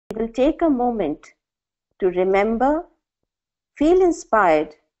will take a moment to remember, feel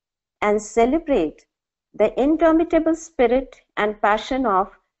inspired, and celebrate the indomitable spirit and passion of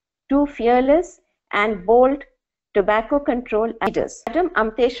two fearless and bold tobacco control leaders. Madam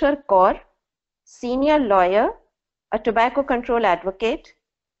Amteshwar Kaur, senior lawyer, a tobacco control advocate,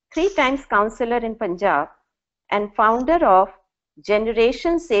 3 times councillor in Punjab, and founder of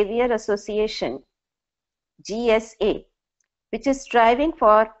Generation Saviour Association, GSA, which is striving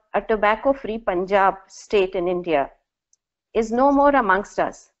for a tobacco-free Punjab state in India, is no more amongst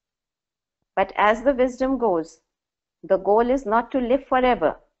us. But as the wisdom goes, the goal is not to live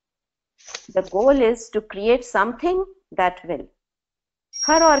forever. The goal is to create something that will.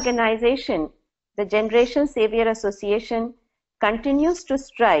 Her organization, the Generation Saviour Association, continues to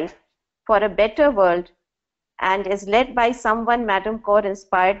strive for a better world and is led by someone Madam Kaur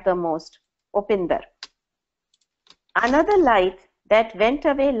inspired the most, Upinder. Another light that went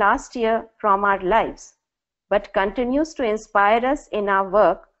away last year from our lives but continues to inspire us in our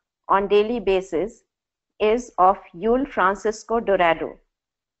work on daily basis is of Yul Francisco Dorado,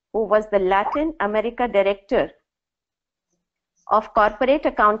 who was the Latin America Director of Corporate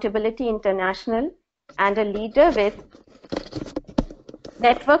Accountability International and a leader with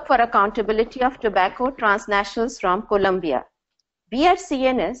Network for Accountability of Tobacco Transnationals from Colombia. We at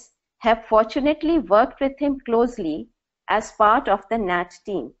CNS have fortunately worked with him closely as part of the NATT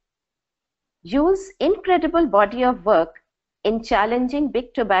team. Yul's incredible body of work in challenging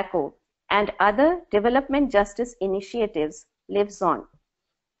big tobacco and other development justice initiatives lives on.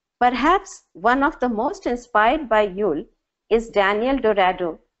 Perhaps one of the most inspired by Yul is Daniel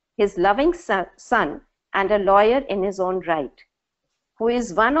Dorado, his loving son and a lawyer in his own right, who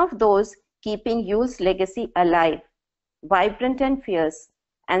is one of those keeping Yul's legacy alive, vibrant and fierce,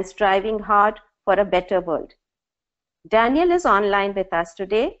 and striving hard for a better world. Daniel is online with us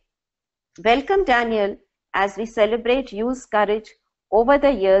today. Welcome, Daniel, as we celebrate Yul's courage over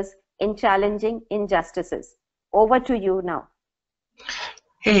the years in challenging injustices. Over to you now.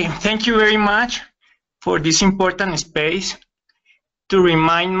 Hey, thank you very much for this important space to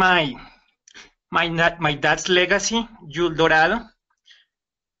remind my dad's legacy, Yul Dorado.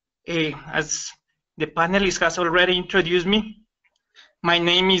 As the panelist has already introduced me, my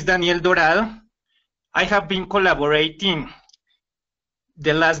name is Daniel Dorado. I have been collaborating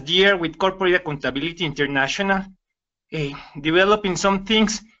the last year with Corporate Accountability International, developing some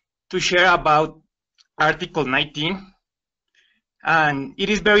things to share about Article 19. And it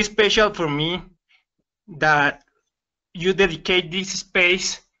is very special for me that you dedicate this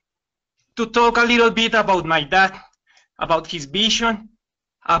space to talk a little bit about my dad, about his vision,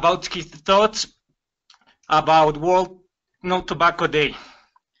 about his thoughts about World No Tobacco Day.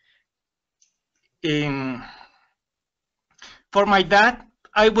 For my dad,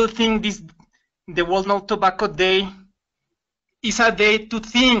 I will think the World No Tobacco Day is a day to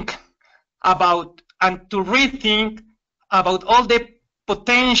think about and to rethink about all the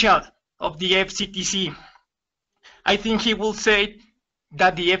potential of the FCTC. I think he will say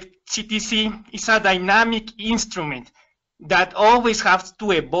that the FCTC is a dynamic instrument that always has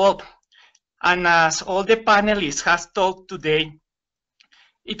to evolve. And as all the panelists has told today,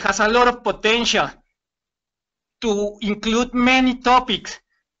 it has a lot of potential to include many topics,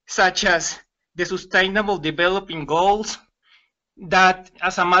 such as the Sustainable Development Goals, that,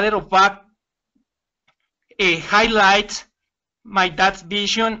 as a matter of fact, highlights my dad's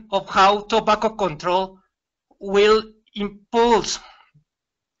vision of how tobacco control will impulse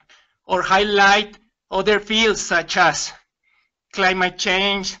or highlight other fields such as climate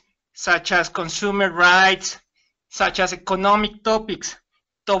change, such as consumer rights, such as economic topics.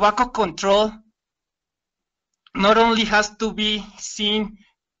 Tobacco control not only has to be seen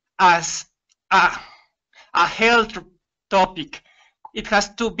as a health topic, it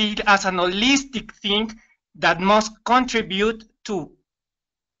has to be as an holistic thing that must contribute to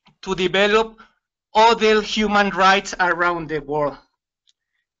develop other human rights around the world.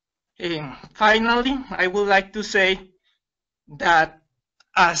 And finally, I would like to say that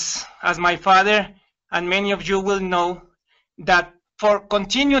as my father and many of you will know, that for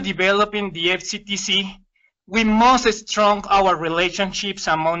continue developing the FCTC, we must strengthen our relationships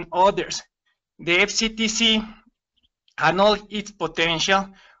among others. The FCTC and all its potential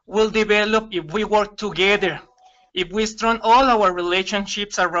will develop if we work together, if we strengthen all our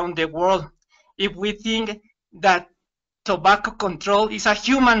relationships around the world, if we think that tobacco control is a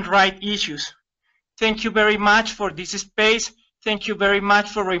human right issue. Thank you very much for this space. Thank you very much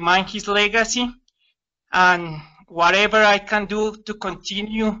for reminding his legacy, and whatever I can do to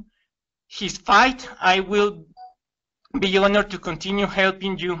continue his fight, I will be honored to continue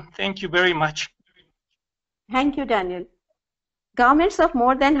helping you. Thank you very much. Thank you, Daniel. Governments of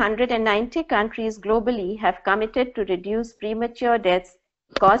more than 190 countries globally have committed to reduce premature deaths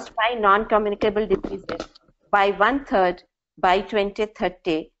caused by non-communicable diseases by 1/3 by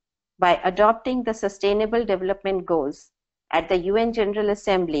 2030 by adopting the Sustainable Development Goals at the UN General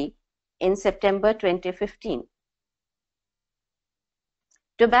Assembly in September 2015.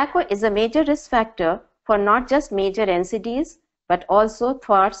 Tobacco is a major risk factor for not just major NCDs, but also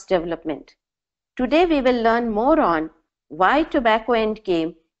towards development. Today we will learn more on why tobacco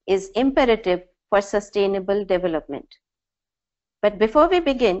endgame is imperative for sustainable development. But before we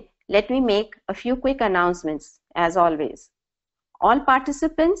begin, let me make a few quick announcements, as always. All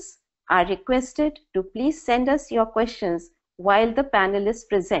participants are requested to please send us your questions while the panelists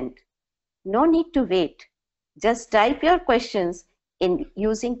present. No need to wait. Just type your questions in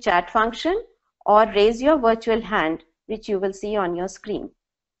using chat function or raise your virtual hand, which you will see on your screen.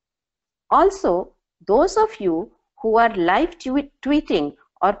 Also, those of you who are live tweeting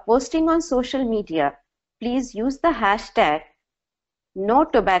or posting on social media, please use the hashtag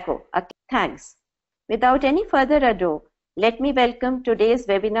 #NoTobacco. Thanks. Without any further ado, let me welcome today's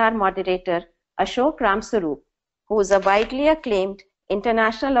webinar moderator, Ashok Ramsarup, who is a widely acclaimed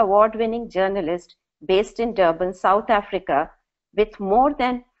international award-winning journalist based in Durban, South Africa, with more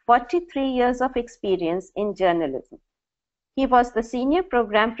than 43 years of experience in journalism. He was the senior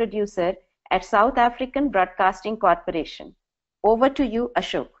program producer at South African Broadcasting Corporation. Over to you,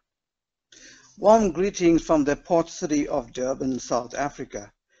 Ashok. Warm greetings from the port city of Durban, South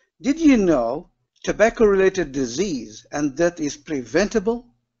Africa. Did you know tobacco-related disease and death is preventable?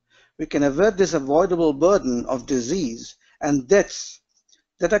 We can avert this avoidable burden of disease and deaths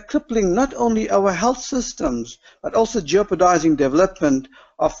that are crippling not only our health systems, but also jeopardizing development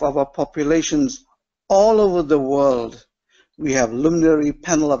of our populations all over the world. We have a luminary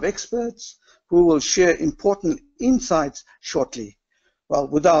panel of experts who will share important insights shortly. Well,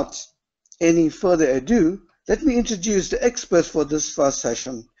 without any further ado, let me introduce the experts for this first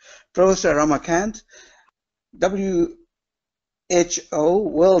session. Professor Ramakant, WHO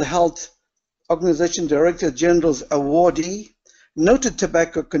World Health Organization Director General's awardee, noted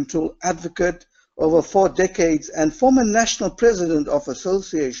tobacco control advocate over 4 decades and former national president of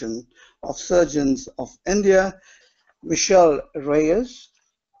Association of Surgeons of India, Michelle Reyes,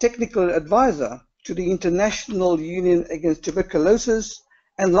 technical advisor to the International Union Against Tuberculosis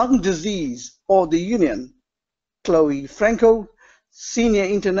and Lung Disease, or the Union, Chloe Franco, senior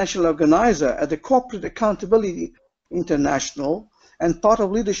international organizer at the Corporate Accountability International and part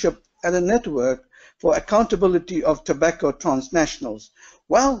of leadership at the Network for Accountability of Tobacco Transnationals.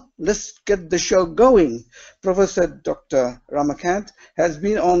 Well, let's get the show going. Professor Dr. Ramakant has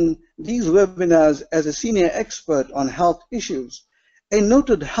been on these webinars as a senior expert on health issues, a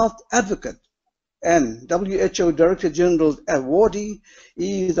noted health advocate, and WHO Director General's awardee.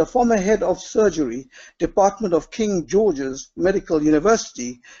 He is a former head of surgery, Department of King George's Medical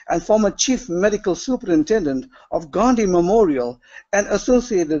University, and former chief medical superintendent of Gandhi Memorial and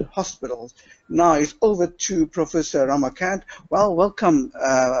associated hospitals. Now it's over to Professor Ramakant. Well, welcome,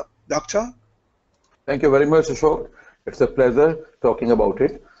 Doctor. Thank you very much, Ashok. It's a pleasure talking about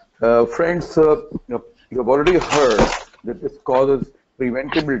it. Friends, you've already heard that this causes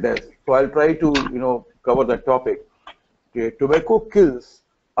preventable death. So I'll try to, cover that topic. Okay, tobacco kills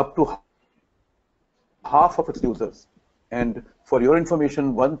up to half of its users. And for your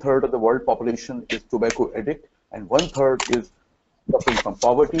information, 1/3 of the world population is tobacco addict, and 1/3 is suffering from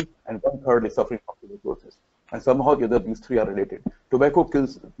poverty, and 1/3 is suffering from tuberculosis. And somehow the other, these three are related. Tobacco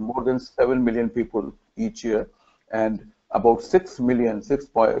kills more than 7 million people each year, and about 6 million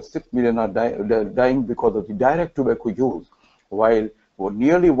are dying because of the direct tobacco use, while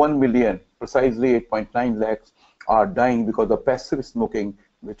nearly 1 million, precisely 8.9 lakhs, are dying because of passive smoking,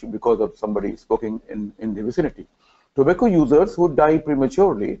 which because of somebody smoking in the vicinity. Tobacco users who die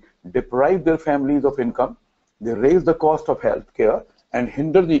prematurely deprive their families of income, they raise the cost of health care, and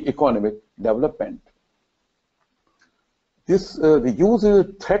hinder the economic development. The use is a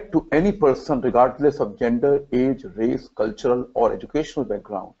threat to any person regardless of gender, age, race, cultural, or educational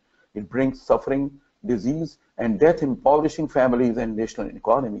background. It brings suffering, disease, and death, impoverishing families and national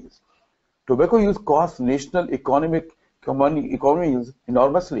economies. Tobacco use costs national economies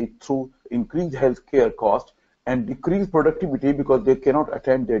enormously through increased healthcare costs and decreased productivity because they cannot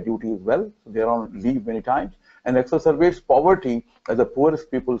attend their duties well, so they are on leave many times, and exacerbates poverty as the poorest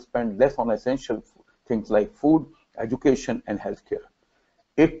people spend less on essential things like food, education, and healthcare.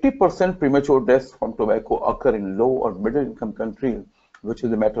 80% premature deaths from tobacco occur in low or middle income countries, which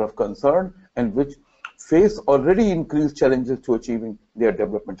is a matter of concern, and which face already increased challenges to achieving their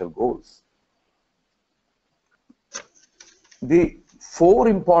developmental goals. The four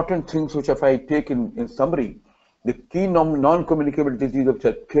important things which if I take in summary, the key non-communicable diseases which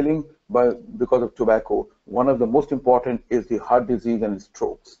are killing because of tobacco, one of the most important is the heart disease and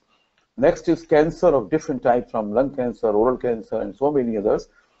strokes. Next is cancer of different types, from lung cancer, oral cancer, and so many others.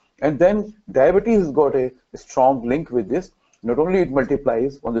 And then diabetes has got a strong link with this. Not only it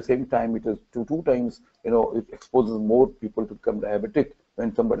multiplies, on the same time it is two times, it exposes more people to become diabetic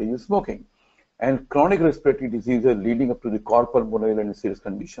when somebody is smoking. And chronic respiratory diseases leading up to the corpus pulmonale and serious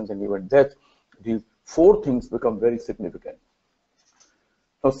conditions and even death. These four things become very significant.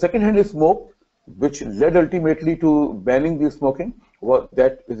 Now, second-hand smoke, which led ultimately to banning the smoking,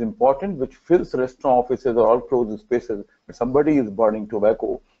 that is important, which fills restaurant offices or all closed spaces where somebody is burning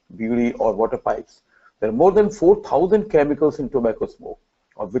tobacco, bidi or water pipes. There are more than 4,000 chemicals in tobacco smoke,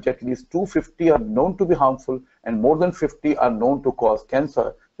 of which at least 250 are known to be harmful and more than 50 are known to cause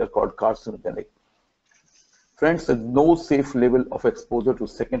cancer. They're called carcinogenic. Friends, there's no safe level of exposure to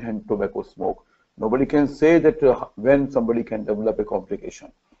second-hand tobacco smoke. Nobody can say that when somebody can develop a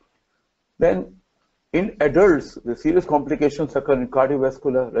complication. Then, in adults, the serious complications occur in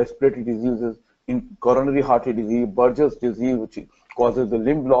cardiovascular, respiratory diseases, in coronary artery disease, Burgess disease, which causes the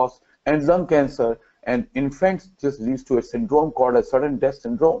limb loss, and lung cancer. And infants, this leads to a syndrome called a sudden death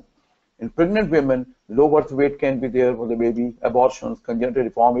syndrome. In pregnant women, low birth weight can be there for the baby, abortions, congenital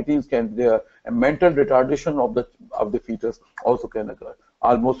deformities can be there, and mental retardation of the fetus also can occur.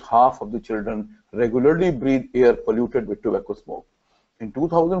 Almost half of the children regularly breathe air polluted with tobacco smoke. In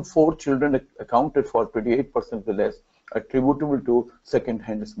 2004, children accounted for 28% of the deaths attributable to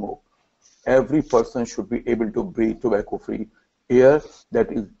second-hand smoke. Every person should be able to breathe tobacco-free air.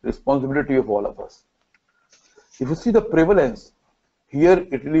 That is responsibility of all of us. If you see the prevalence, here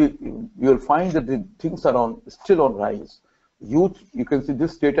you'll find that the things are still on rise. Youth, you can see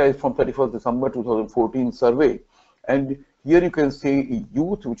this data is from 31st December 2014 survey. And here you can see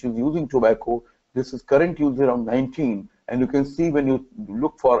youth which is using tobacco, this is current use around 19. And you can see when you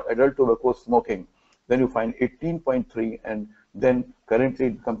look for adult tobacco smoking, then you find 18.3 and then currently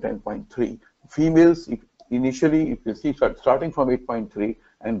it becomes 10.3. Females, initially, if you see, starting from 8.3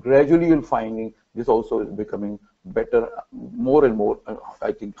 and gradually you'll find this also is becoming better, more and more,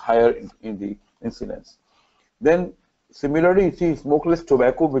 I think, higher in the incidence. Then similarly, you see smokeless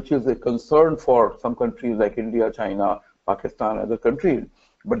tobacco, which is a concern for some countries like India, China, Pakistan, other countries,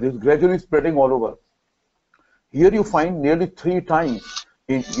 but this is gradually spreading all over. Here you find nearly 3 times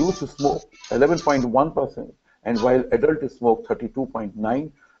in youth smoke, 11.1%, and while adult smoke,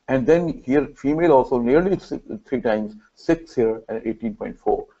 32.9%. And then here, female also nearly 3 times, 6 here and 18.4.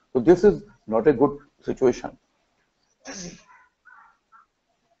 So this is not a good situation.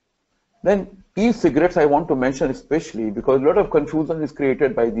 Then e-cigarettes I want to mention especially because a lot of confusion is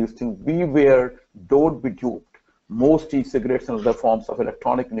created by these things. Beware, don't be duped. Most e-cigarettes and other forms of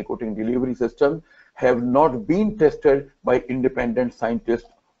electronic nicotine delivery system have not been tested by independent scientists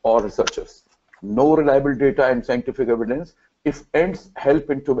or researchers. No reliable data and scientific evidence if ends help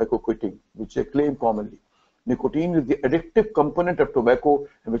in tobacco quitting, which they claim commonly. Nicotine is the addictive component of tobacco,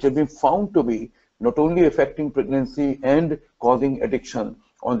 which has been found to be not only affecting pregnancy and causing addiction,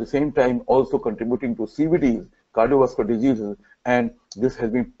 on the same time also contributing to CVDs, cardiovascular diseases, and this has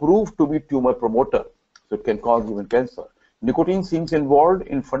been proved to be tumor promoter, so it can cause even cancer. Nicotine seems involved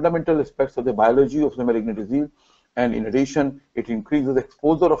in fundamental aspects of the biology of the malignant disease, and in addition, it increases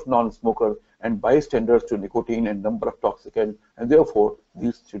exposure of non-smokers and bystanders to nicotine and number of toxicants, and therefore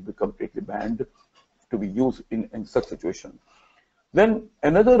these should be completely banned to be used in such situations. Then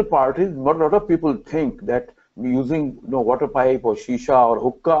another part is, not a lot of people think that using water pipe or shisha or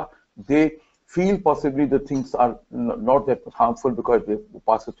hookah, they feel possibly the things are not that harmful because they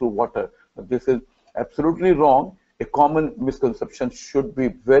pass through water. But this is absolutely wrong. A common misconception should be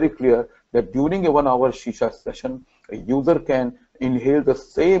very clear that during a 1-hour shisha session, a user can inhale the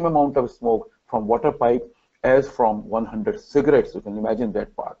same amount of smoke from water pipe as from 100 cigarettes. You can imagine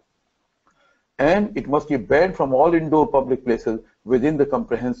that part. And it must be banned from all indoor public places within the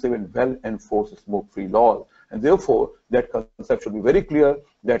comprehensive and well-enforced smoke-free law. And therefore, that concept should be very clear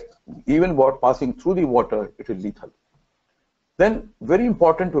that even what passing through the water, it is lethal. Then, very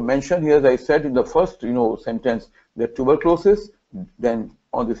important to mention here, as I said in the first sentence, that tuberculosis, then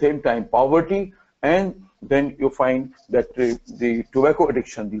on the same time poverty, and then you find that the tobacco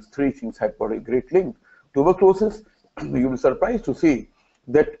addiction, these 3 things have got a great link. Tuberculosis, you'll be surprised to see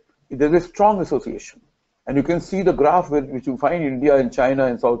that there's a strong association. And you can see the graph which you find in India and China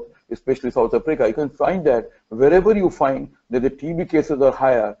and especially South Africa. You can find that wherever you find that the TB cases are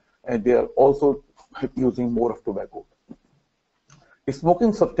higher, and they are also using more of tobacco.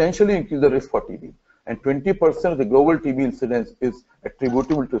 Smoking substantially increases the risk for TB, and 20% of the global TB incidence is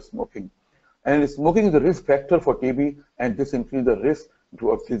attributable to smoking. And smoking is a risk factor for TB, and this increases the risk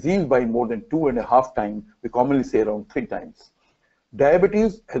of disease by more than 2.5 times. We commonly say around 3 times.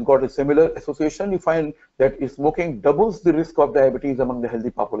 Diabetes has got a similar association. You find that smoking doubles the risk of diabetes among the healthy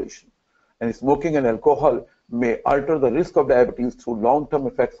population. And smoking and alcohol may alter the risk of diabetes through long-term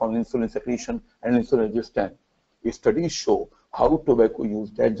effects on insulin secretion and insulin resistance. Studies show how tobacco use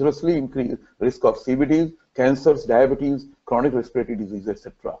dangerously increases risk of CVDs, cancers, diabetes, chronic respiratory disease,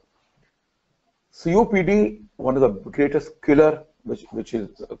 etc. COPD, one of the greatest killer which is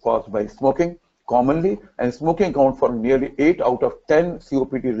caused by smoking commonly, and smoking accounts for nearly 8 out of 10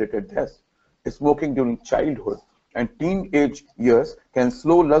 COPD related deaths. Smoking during childhood and teenage years can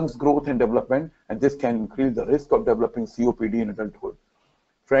slow lungs growth and development, and this can increase the risk of developing COPD in adulthood.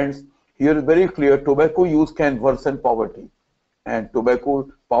 Friends, here is very clear, tobacco use can worsen poverty, and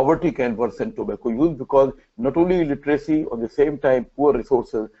poverty can worsen tobacco use because not only illiteracy, at the same time poor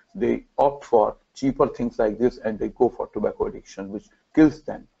resources, they opt for cheaper things like this and they go for tobacco addiction, which kills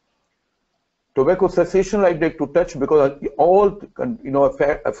them. Tobacco cessation I'd like to touch because all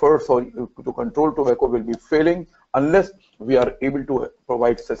efforts to control tobacco will be failing unless we are able to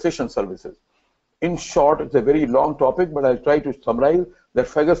provide cessation services. In short, it's a very long topic, but I'll try to summarize that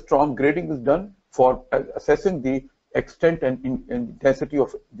Fagerstrom grading is done for assessing the extent and intensity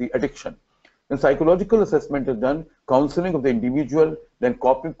of the addiction. Then psychological assessment is done, counseling of the individual, then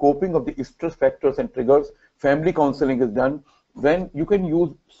coping of the stress factors and triggers, family counseling is done. Then you can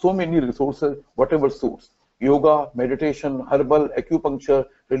use so many resources, whatever suits. Yoga, meditation, herbal, acupuncture,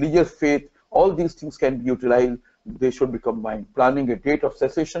 religious faith, all these things can be utilized. They should be combined. Planning a date of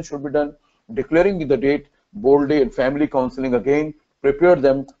cessation should be done. Declaring the date, bold day and family counseling again, prepare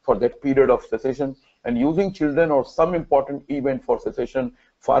them for that period of cessation, and using children or some important event for cessation,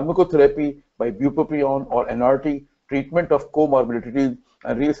 pharmacotherapy by bupropion or NRT, treatment of comorbidities,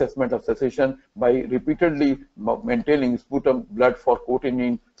 and reassessment of cessation by repeatedly maintaining sputum blood for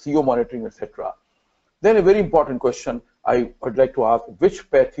cotinine, CO monitoring, etc. Then a very important question I would like to ask, which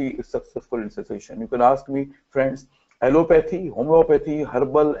pathy is successful in cessation? You can ask me, friends, allopathy, homeopathy,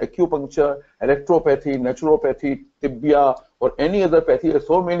 herbal, acupuncture, electropathy, naturopathy, tibia, or any other pathy. There are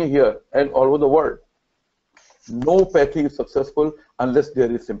so many here and all over the world. No pathy is successful unless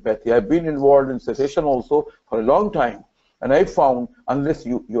there is sympathy. I've been involved in cessation also for a long time, and I found unless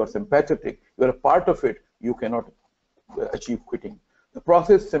you are sympathetic, you are a part of it, you cannot achieve quitting. The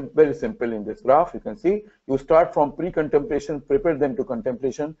process is very simple in this graph. You can see you start from pre-contemplation, prepare them to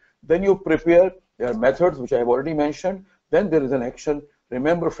contemplation, then you prepare. There are methods which I have already mentioned. Then there is an action.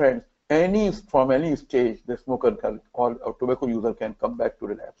 Remember, friends, from any stage, the smoker or tobacco user can come back to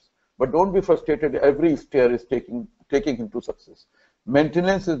relapse. But don't be frustrated. Every stair is taking him to success.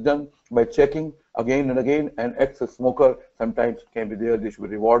 Maintenance is done by checking again and again. An ex-smoker sometimes can be there. They should be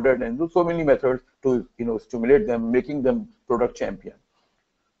rewarded, and do so many methods to stimulate them, making them product champion.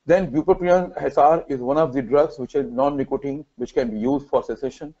 Then bupropion SR is one of the drugs which is non-nicotine, which can be used for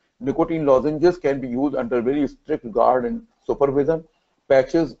cessation. Nicotine lozenges can be used under very strict guard and supervision.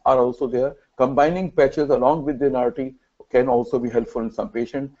 Patches are also there. Combining patches along with the NRT can also be helpful in some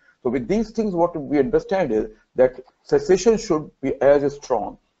patients. So with these things, what we understand is that cessation should be as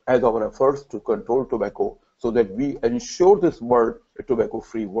strong as our efforts to control tobacco, so that we ensure this world a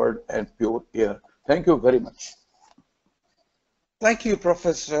tobacco-free world and pure air. Thank you very much. Thank you,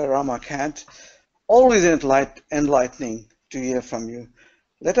 Professor Ramakant. Always enlightening to hear from you.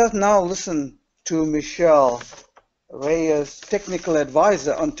 Let us now listen to Michelle Reyes, Technical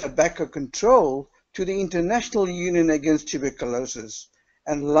Advisor on Tobacco Control to the International Union Against Tuberculosis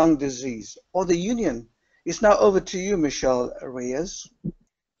and Lung Disease, or the Union. It's now over to you, Michelle Reyes.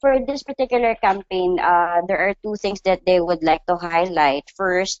 For this particular campaign, there are two things that they would like to highlight.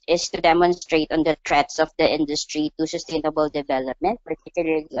 First is to demonstrate on the threats of the industry to sustainable development,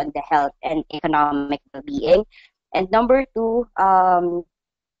 particularly on the health and economic well-being. And number two,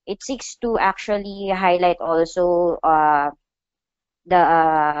 it seeks to actually highlight also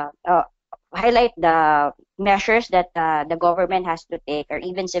highlight the measures that the government has to take, or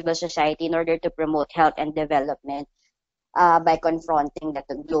even civil society, in order to promote health and development by confronting the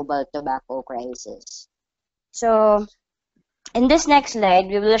global tobacco crisis. So in this next slide,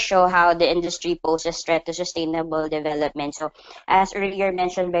 we will show how the industry poses threat to sustainable development. So as earlier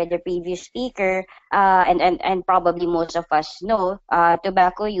mentioned by the previous speaker, and probably most of us know,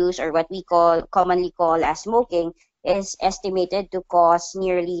 tobacco use, or what we commonly call as smoking, is estimated to cause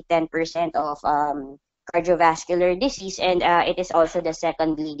nearly 10% of cardiovascular disease, and it is also the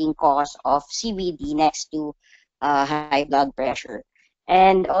second leading cause of CVD next to high blood pressure.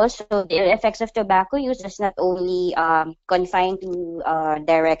 And also, the ill effects of tobacco use is not only confined to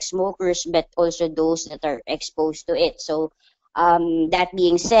direct smokers, but also those that are exposed to it. So, that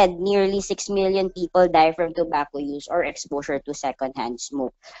being said, nearly 6 million people die from tobacco use or exposure to secondhand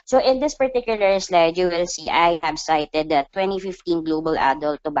smoke. So, in this particular slide, you will see I have cited the 2015 Global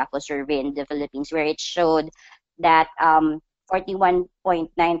Adult Tobacco Survey in the Philippines, where it showed that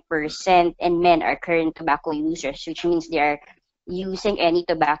 41.9% in men are current tobacco users, which means they are using any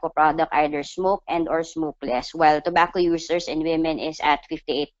tobacco product, either smoke and or smokeless, while tobacco users in women is at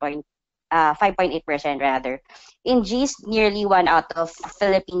 5.8% rather. In G's, nearly 1 out of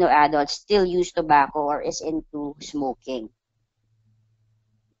Filipino adults still use tobacco or is into smoking.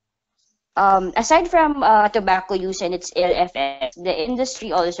 Aside from tobacco use and its ill effects, the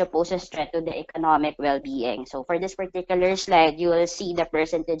industry also poses threat to the economic well-being. So for this particular slide, you will see the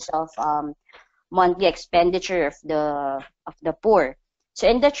percentage of monthly expenditure of the poor. So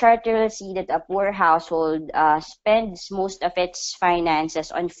in the chart, you will see that a poor household spends most of its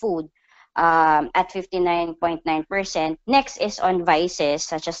finances on food at 59.9%. Next is on vices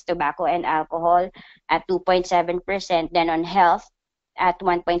such as tobacco and alcohol at 2.7%. Then on health at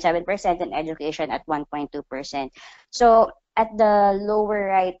 1.7% and education at 1.2%. So at the lower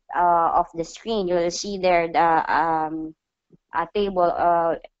right of the screen, you will see there the a table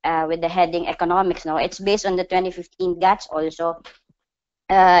with the heading economics. Now it's based on the 2015 GATS also,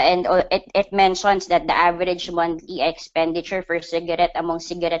 and it mentions that the average monthly expenditure for cigarette among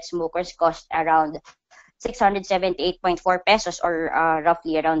cigarette smokers cost around 678.4 pesos, or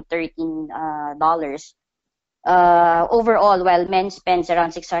roughly around $13. Overall, while men spends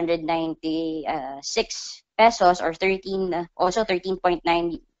around 696 pesos, or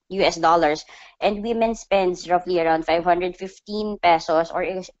 13.9 US dollars, and women spends roughly around 515 pesos, or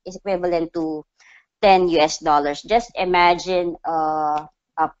is equivalent to 10 US dollars. Just imagine a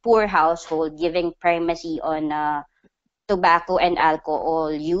poor household giving primacy on tobacco and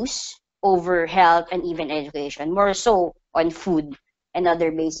alcohol use over health and even education, more so on food and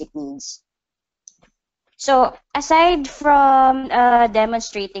other basic needs. So aside from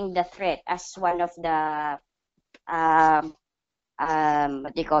demonstrating the threat as one of the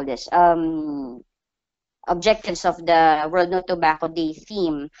what do you call this, objectives of the World No Tobacco Day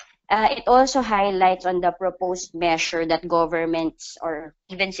theme, it also highlights on the proposed measure that governments or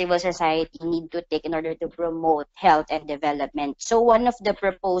even civil society need to take in order to promote health and development. So one of the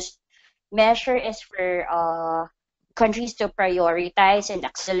proposed measure is for countries to prioritize and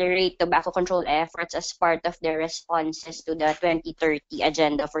accelerate tobacco control efforts as part of their responses to the 2030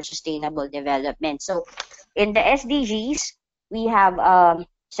 Agenda for Sustainable Development. So in the SDGs, we have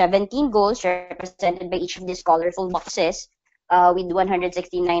 17 goals represented by each of these colorful boxes with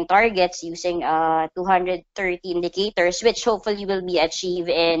 169 targets using 230 indicators, which hopefully will be achieved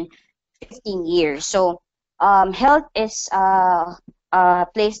in 15 years. So health is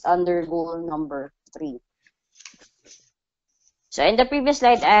placed under goal number 3. So in the previous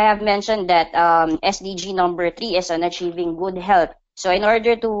slide, I have mentioned that SDG number 3 is on achieving good health. So in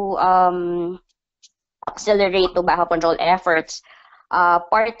order to accelerate tobacco control efforts,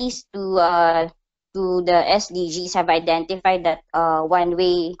 parties to the SDGs have identified that one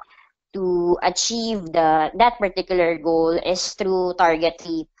way to achieve that particular goal is through target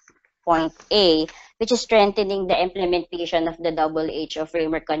 3.A, which is strengthening the implementation of the WHO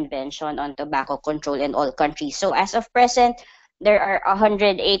Framework Convention on Tobacco Control in all countries. So as of present, there are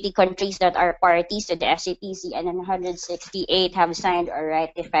 180 countries that are parties to the FCTC, and 168 have signed or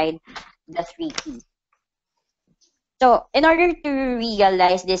ratified the treaty. So in order to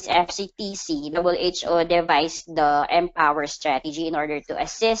realize this FCTC, WHO devised the Empower strategy in order to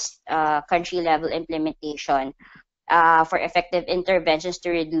assist country-level implementation for effective interventions to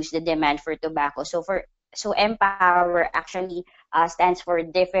reduce the demand for tobacco. So Empower actually stands for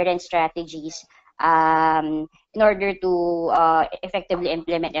different strategies in order to effectively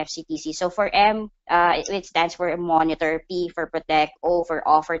implement FCTC. So for M, it stands for monitor, P for protect, O for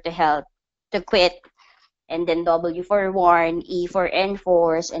offer to help, to quit, and then W for warn, E for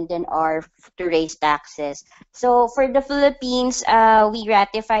enforce, and then R to raise taxes. So for the Philippines, we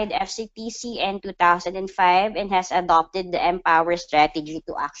ratified FCTC in 2005 and has adopted the Empower strategy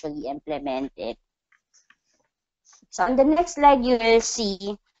to actually implement it. So on the next slide, you will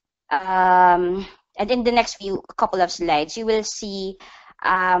see, and in the next couple of slides, you will see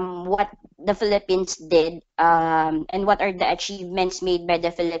what the Philippines did and what are the achievements made by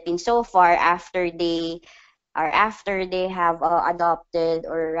the Philippines so far after they or after they have adopted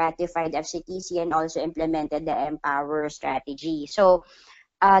or ratified FCTC and also implemented the Empower strategy. So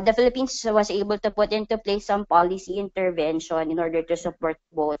the Philippines was able to put into place some policy intervention in order to support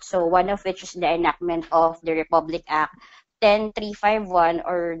both. So one of which is the enactment of the Republic Act 10351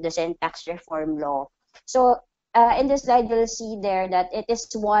 or the Sin Tax Reform Law. So in this slide, you'll see there that it is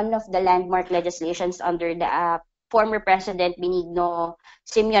one of the landmark legislations under the former President Benigno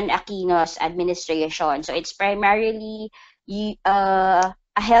Simeon Aquino's administration. So it's primarily a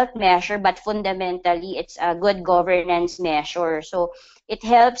health measure, but fundamentally it's a good governance measure. So it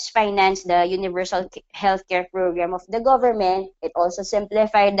helps finance the universal healthcare program of the government. It also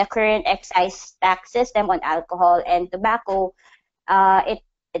simplified the current excise tax system on alcohol and tobacco.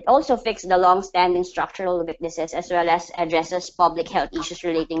 It also fixed the long-standing structural weaknesses as well as addresses public health issues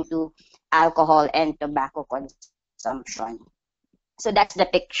relating to alcohol and tobacco consumption. So that's the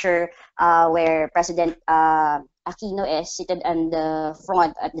picture where President Aquino is seated on the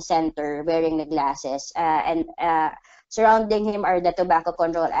front at the center wearing the glasses, and surrounding him are the tobacco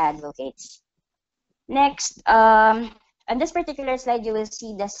control advocates. Next, on this particular slide, you will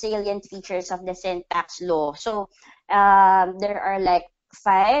see the salient features of the Sin Tax Law. So there are like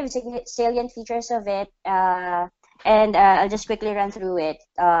 5 salient features of it, and I'll just quickly run through it.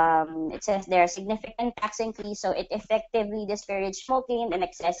 It says there are significant tax increase, so it effectively discourages smoking and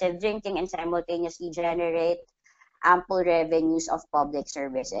excessive drinking and simultaneously generate ample revenues of public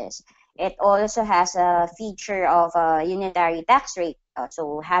services. It also has a feature of a unitary tax rate.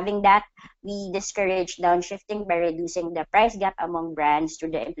 So having that, we discourage downshifting by reducing the price gap among brands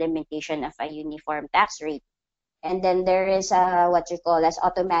through the implementation of a uniform tax rate. And then there is what you call as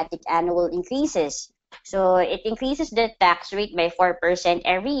automatic annual increases. So it increases the tax rate by 4%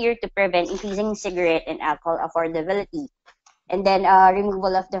 every year to prevent increasing cigarette and alcohol affordability. And then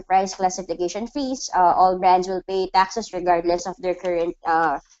removal of the price classification fees. All brands will pay taxes regardless of their current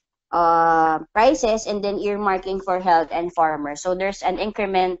prices, and then earmarking for health and farmers. So there's an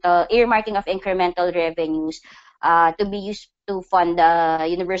incremental earmarking of incremental revenues to be used to fund the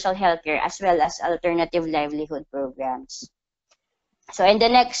universal healthcare as well as alternative livelihood programs. So in the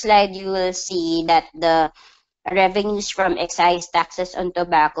next slide, you will see that the revenues from excise taxes on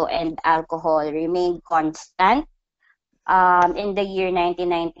tobacco and alcohol remained constant in the year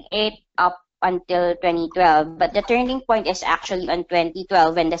 1998 up until 2012. But the turning point is actually on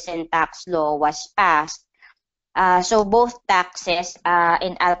 2012 when the Sin Tax Law was passed. So both taxes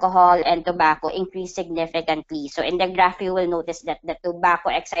in alcohol and tobacco increased significantly. So in the graph, you will notice that the tobacco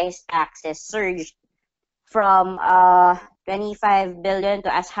excise taxes surged from 25 billion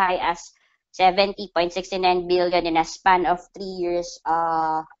to as high as 70.69 billion in a span of 3 years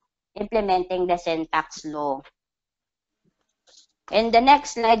implementing the Sin Tax Law. In the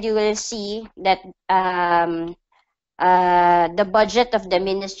next slide, you will see that the budget of the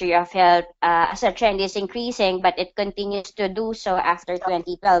Ministry of Health as a trend is increasing, but it continues to do so after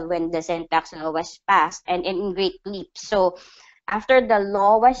 2012 when the Sin Tax Law was passed and in great leaps. So after the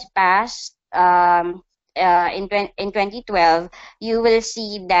law was passed in 2012, you will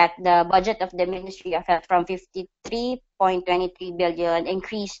see that the budget of the Ministry of Health from 53.23 billion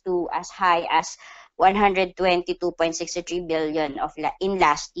increased to as high as 122.63 billion in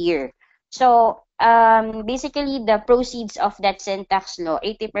last year. So basically, the proceeds of that Sin Tax Law,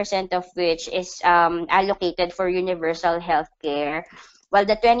 80% of which is allocated for universal health care, while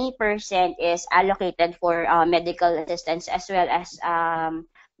the 20% is allocated for medical assistance as well as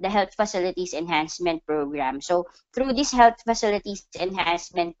the Health Facilities Enhancement Program. So through this Health Facilities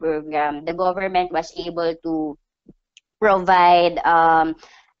Enhancement Program, the government was able to provide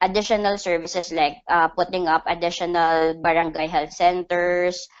additional services like putting up additional barangay health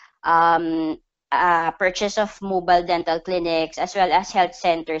centers, purchase of mobile dental clinics, as well as health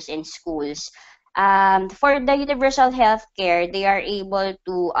centers in schools. For the universal health care, they are able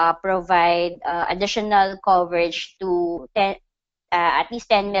to provide additional coverage to at least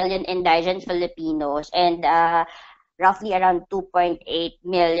 10 million indigent Filipinos and roughly around 2.8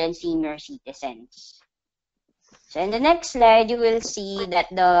 million senior citizens. So in the next slide, you will see that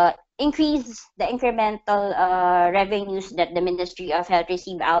the incremental revenues that the Ministry of Health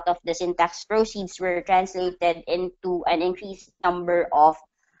received out of the Sin Tax proceeds were translated into an increased number of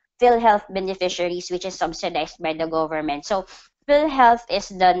PhilHealth beneficiaries, which is subsidized by the government. So PhilHealth is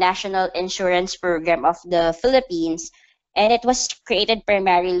the national insurance program of the Philippines, and it was created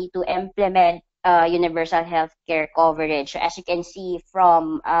primarily to implement universal health care coverage. So as you can see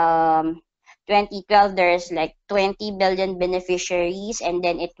from 2012, there's like 20 billion beneficiaries, and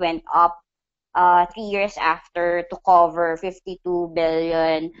then it went up 3 years after to cover 52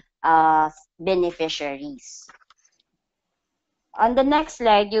 billion beneficiaries. On the next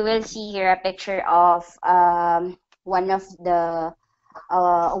slide, you will see here a picture of one of the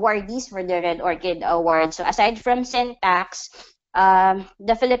awardees for the Red Orchid Award. So aside from Syntax,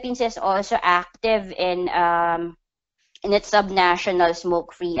 the Philippines is also active in its subnational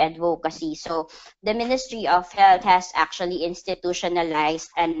smoke-free advocacy. So the Ministry of Health has actually institutionalized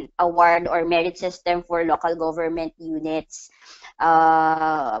an award or merit system for local government units.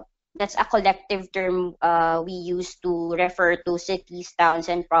 That's a collective term we use to refer to cities, towns,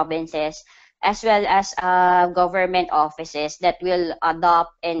 and provinces, as well as government offices that will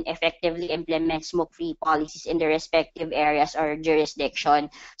adopt and effectively implement smoke-free policies in their respective areas or jurisdiction.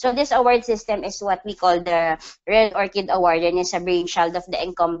 So this award system is what we call the Red Orchid Award, and is a brainchild of the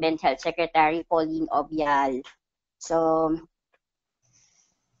incumbent Health Secretary, Pauline Obial. So,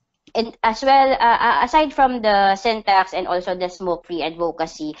 and as well, aside from the Syntax and also the smoke-free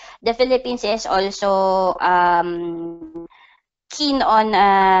advocacy, the Philippines is also keen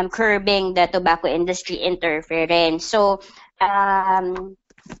on curbing the tobacco industry interference. So, one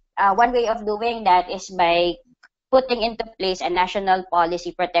way of doing that is by putting into place a national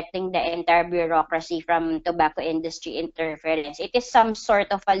policy protecting the entire bureaucracy from tobacco industry interference. It is some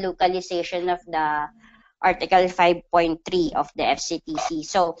sort of a localization of the Article 5.3 of the FCTC.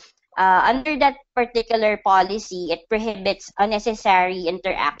 So, under that particular policy, it prohibits unnecessary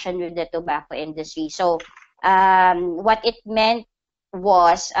interaction with the tobacco industry. So, what it meant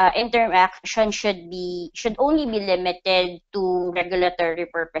was interaction should only be limited to regulatory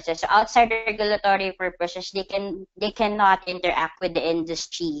purposes. So outside regulatory purposes, they cannot interact with the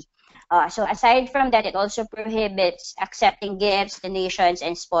industry. So aside from that, it also prohibits accepting gifts, donations,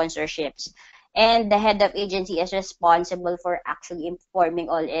 and sponsorships. And the head of agency is responsible for actually informing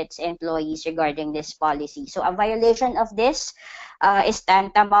all its employees regarding this policy. So a violation of this is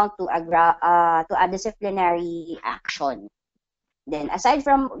tantamount to a disciplinary action. Then, aside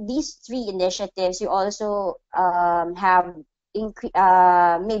from these three initiatives, you also have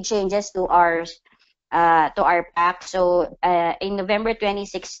made changes to our PAC. So, in November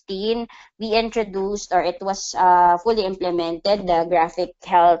 2016, we introduced, or it was fully implemented, the graphic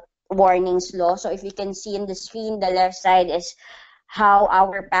health warnings law. So, if you can see in the screen, the left side is how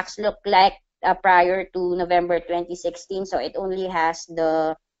our PACs look like prior to November 2016. So, it only has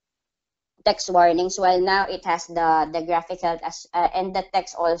the text warnings, while now it has the graphic health and the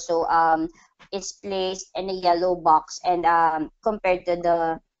text also is placed in a yellow box and compared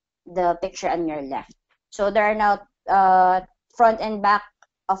to the picture on your left. So there are now front and back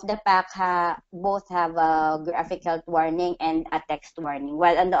of the pack both have a graphic health warning and a text warning,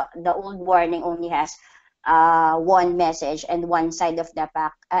 while on the old warning only has one message and one side of the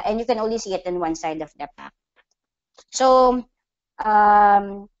pack, and you can only see it in one side of the pack. So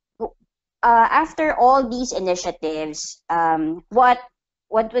after all these initiatives, what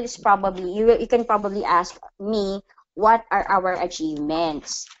is probably, you can probably ask me, what are our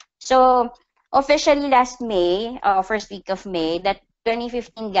achievements? So officially last May, first week of May, that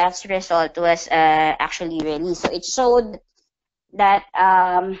 2015 GATS result was actually released. So it showed that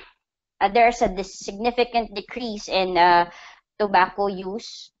there's a significant decrease in tobacco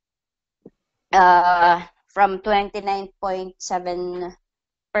use from 29.7%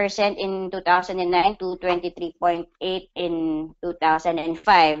 in 2009 to 23.8% in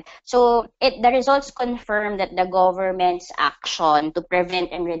 2005. So the results confirm that the government's action to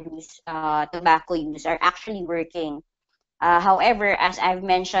prevent and reduce tobacco use are actually working. However, as I've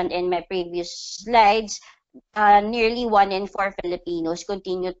mentioned in my previous slides, nearly 1 in 4 Filipinos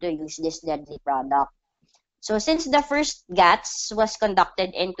continue to use this deadly product. So since the first GATS was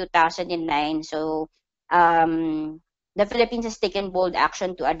conducted in 2009, so the Philippines has taken bold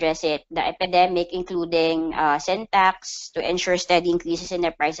action to address the epidemic, including Syntax, to ensure steady increases in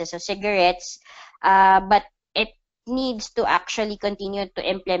the prices of cigarettes. But it needs to actually continue to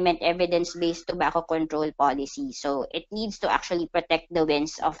implement evidence-based tobacco control policy. So it needs to actually protect the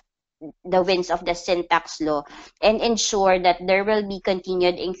wins of the Syntax law and ensure that there will be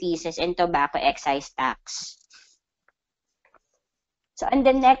continued increases in tobacco excise tax. So on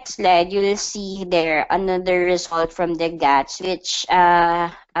the next slide, you will see there another result from the GATS, which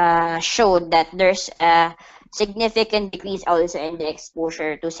showed that there's a significant decrease also in the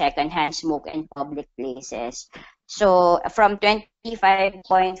exposure to secondhand smoke in public places. So from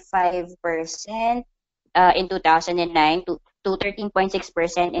 25.5% in 2009 to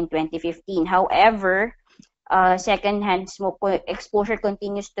 13.6% in 2015. However, secondhand smoke exposure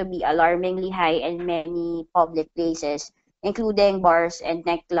continues to be alarmingly high in many public places, including bars and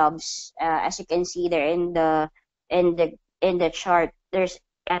nightclubs. As you can see there in the chart, there's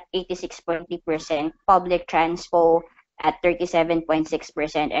at 86.3%, public transpo at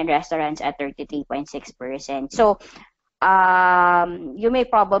 37.6%, and restaurants at 33.6%. So you may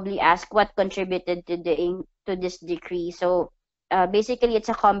probably ask what contributed to this decrease. So basically, it's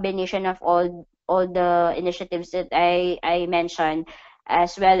a combination of all the initiatives that I mentioned,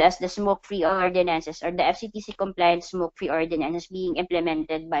 as well as the smoke-free ordinances or the FCTC compliant smoke-free ordinances being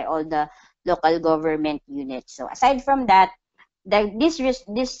implemented by all the local government units. So aside from that, this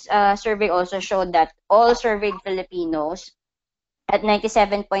survey also showed that all surveyed Filipinos at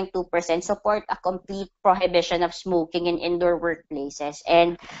 97.2% support a complete prohibition of smoking in indoor workplaces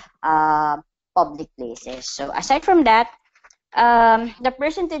and public places. So aside from that, the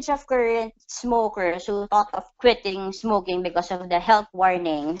percentage of current smokers who thought of quitting smoking because of the health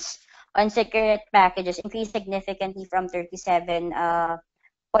warnings on cigarette packages increased significantly from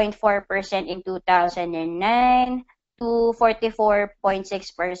 37.4% in 2009 to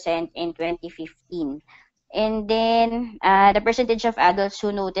 44.6% in 2015. And then the percentage of adults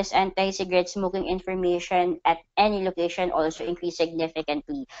who notice anti-cigarette smoking information at any location also increased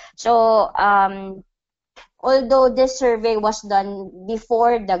significantly. So although this survey was done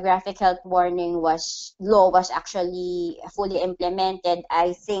before the graphic health warning law was actually fully implemented,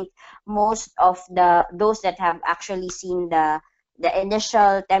 I think most of those that have actually seen the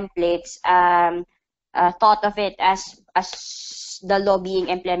initial templates thought of it as the law being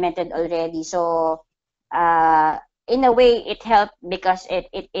implemented already. So in a way, it helped because it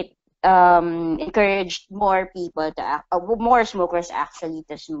encouraged more people more smokers actually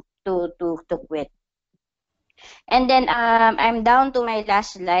to quit. And then I'm down to my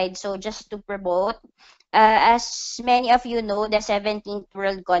last slide. So just to promote, as many of you know, the 17th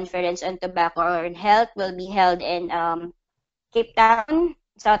World Conference on Tobacco and Health will be held in Cape Town,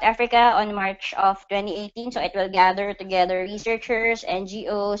 South Africa on March of 2018. So it will gather together researchers,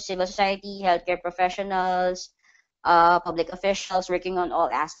 NGOs, civil society, healthcare professionals, public officials working on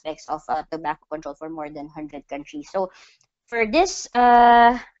all aspects of tobacco control for more than 100 countries. So for this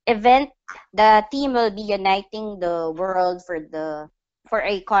event, the theme will be uniting the world for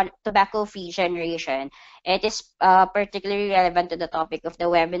a tobacco-free generation. It is particularly relevant to the topic of the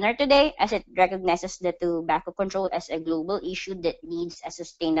webinar today, as it recognizes the tobacco control as a global issue that needs a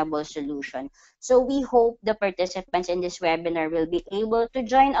sustainable solution. So we hope the participants in this webinar will be able to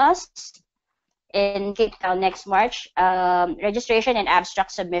join us in Cape Town next March. Registration and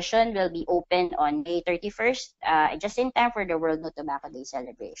abstract submission will be open on May 31st, just in time for the World No Tobacco Day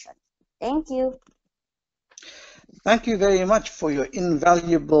celebration. Thank you. Thank you very much for your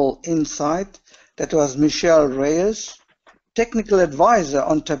invaluable insight. That was Michelle Reyes, Technical Advisor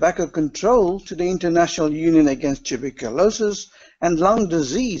on Tobacco Control to the International Union Against Tuberculosis and Lung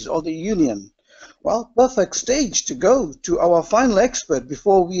Disease, or the Union. Well, perfect stage to go to our final expert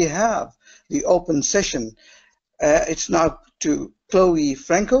before we have the open session. It's now to Chloe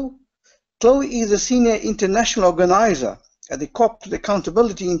Franco. Chloe is a Senior International Organizer at the Corporate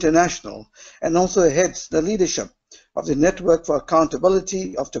Accountability International and also heads the leadership of the Network for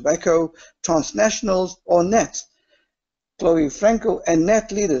Accountability of Tobacco Transnationals, or NATT. Chloe Franco and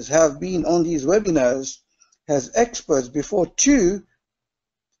NATT leaders have been on these webinars as experts before too.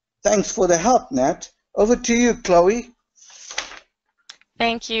 Thanks for the help, NATT. Over to you, Chloe.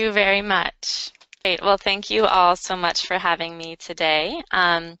 Thank you very much. Great. Well, thank you all so much for having me today.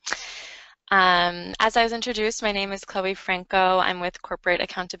 As I was introduced, my name is Chloe Franco. I'm with Corporate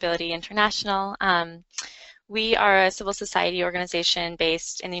Accountability International. We are a civil society organization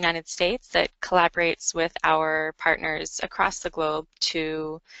based in the United States that collaborates with our partners across the globe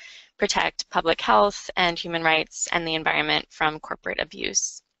to protect public health and human rights and the environment from corporate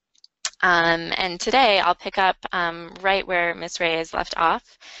abuse. And today I'll pick up right where Ms. Reyes left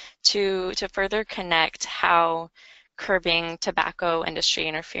off to further connect how curbing tobacco industry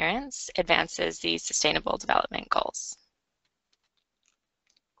interference advances these Sustainable Development Goals.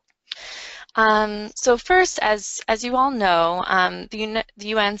 So first, as you all know, the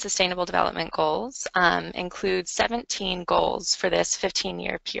UN Sustainable Development Goals include 17 goals for this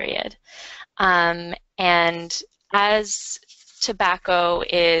 15-year period. And as tobacco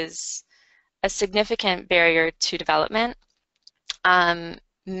is a significant barrier to development,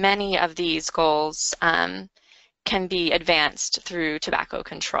 many of these goals can be advanced through tobacco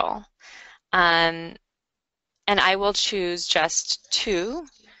control. And I will choose just two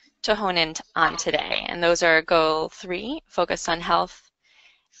to hone in on today, and those are Goal 3, focused on health,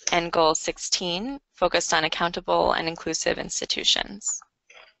 and Goal 16, focused on accountable and inclusive institutions.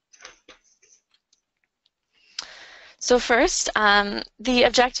 So first, the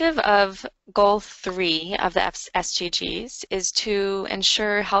objective of Goal 3 of the SDGs is to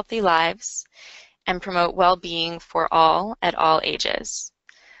ensure healthy lives and promote well-being for all at all ages.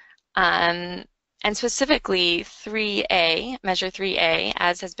 And specifically 3A, Measure 3A,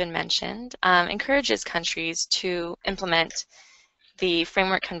 as has been mentioned, encourages countries to implement the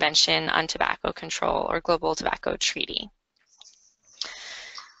Framework Convention on Tobacco Control, or Global Tobacco Treaty.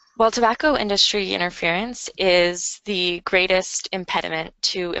 While tobacco industry interference is the greatest impediment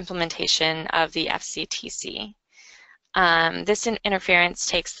to implementation of the FCTC, this interference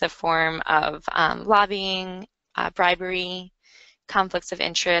takes the form of lobbying, bribery, conflicts of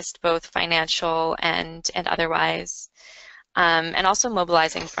interest, both financial and otherwise, and also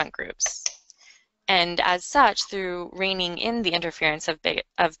mobilizing front groups. And as such, through reining in the interference of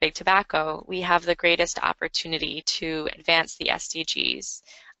big tobacco, we have the greatest opportunity to advance the SDGs,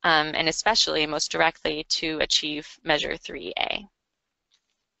 and especially, most directly, to achieve Measure 3A.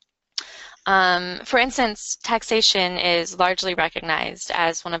 For instance, taxation is largely recognized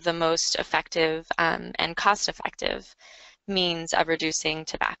as one of the most effective and cost-effective means of reducing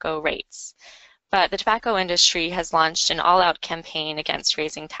tobacco rates. But the tobacco industry has launched an all-out campaign against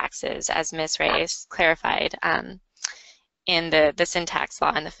raising taxes, as Ms. Reyes clarified in the sin tax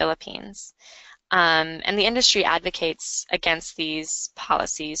law in the Philippines. And the industry advocates against these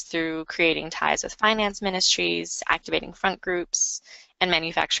policies through creating ties with finance ministries, activating front groups, and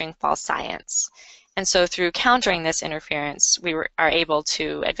manufacturing false science. And so through countering this interference, we are able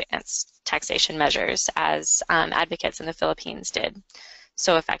to advance taxation measures, as advocates in the Philippines did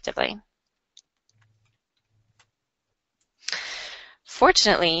so effectively.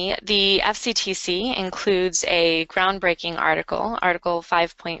 Fortunately, the FCTC includes a groundbreaking article, Article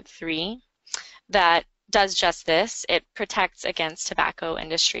 5.3, that does just this. It protects against tobacco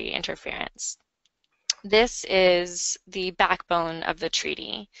industry interference. This is the backbone of the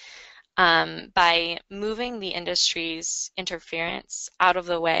treaty. By moving the industry's interference out of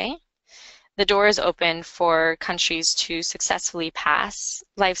the way, the door is open for countries to successfully pass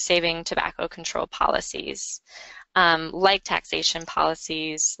life-saving tobacco control policies, like taxation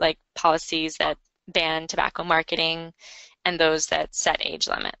policies, like policies that ban tobacco marketing, and those that set age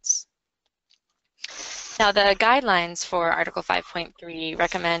limits. Now, the guidelines for Article 5.3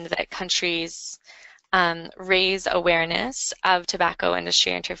 recommend that countries raise awareness of tobacco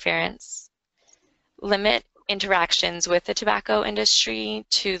industry interference, limit interactions with the tobacco industry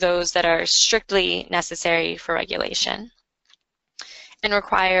to those that are strictly necessary for regulation, and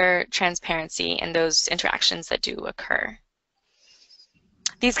require transparency in those interactions that do occur.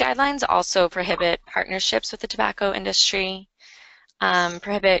 These guidelines also prohibit partnerships with the tobacco industry,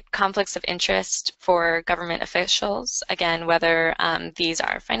 prohibit conflicts of interest for government officials, again, whether these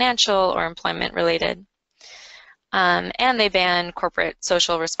are financial or employment related. And they ban corporate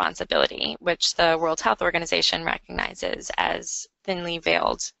social responsibility, which the World Health Organization recognizes as thinly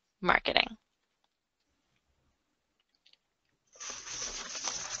veiled marketing.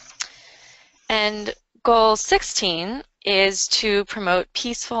 And goal 16 is to promote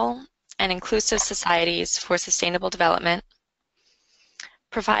peaceful and inclusive societies for sustainable development,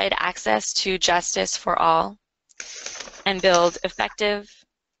 provide access to justice for all, and build effective,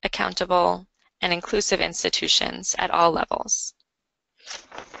 accountable, and inclusive institutions at all levels.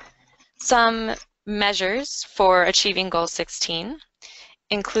 Some measures for achieving Goal 16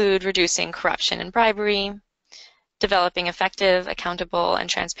 include reducing corruption and bribery, developing effective, accountable, and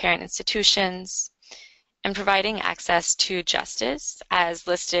transparent institutions, and providing access to justice as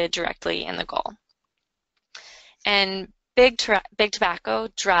listed directly in the goal. And Big tobacco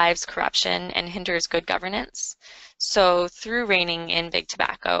drives corruption and hinders good governance. So through reining in big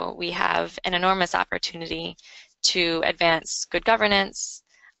tobacco, we have an enormous opportunity to advance good governance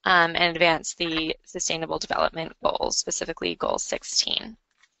and advance the Sustainable Development Goals, specifically Goal 16.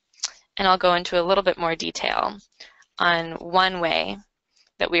 And I'll go into a little bit more detail on one way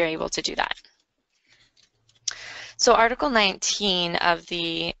that we are able to do that. So Article 19 of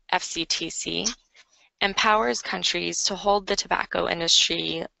the FCTC empowers countries to hold the tobacco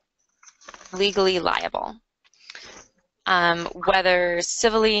industry legally liable, whether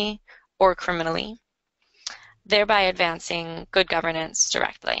civilly or criminally, thereby advancing good governance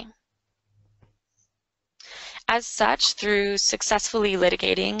directly. As such, through successfully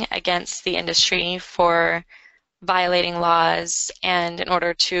litigating against the industry for violating laws and in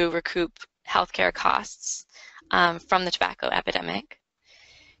order to recoup healthcare costs from the tobacco epidemic,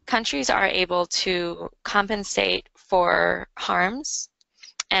 countries are able to compensate for harms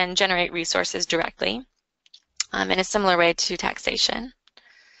and generate resources directly in a similar way to taxation.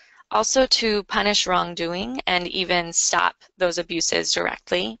 Also to punish wrongdoing and even stop those abuses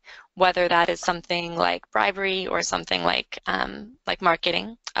directly, whether that is something like bribery or something like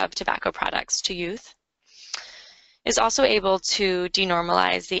marketing of tobacco products to youth. Is also able to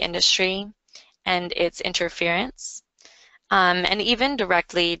denormalize the industry and its interference, and even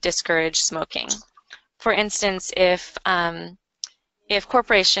directly discourage smoking. For instance, if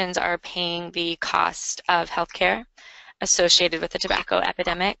corporations are paying the cost of healthcare associated with the tobacco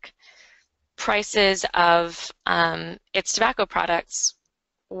epidemic, prices of its tobacco products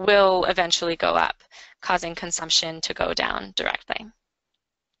will eventually go up, causing consumption to go down directly.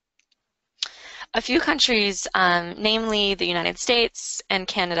 A few countries, namely the United States and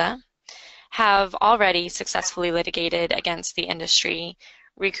Canada, have already successfully litigated against the industry,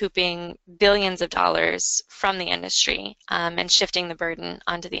 recouping billions of dollars from the industry and shifting the burden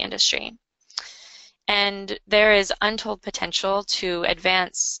onto the industry. And there is untold potential to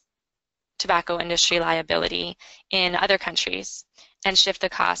advance tobacco industry liability in other countries and shift the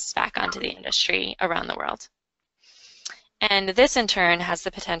costs back onto the industry around the world. And this in turn has the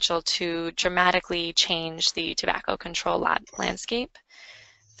potential to dramatically change the tobacco control landscape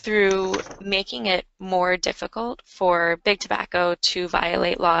through making it more difficult for big tobacco to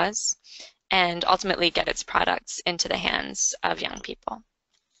violate laws and ultimately get its products into the hands of young people.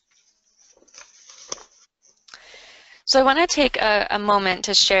 So I want to take a moment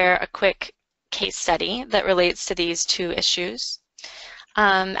to share a quick case study that relates to these two issues.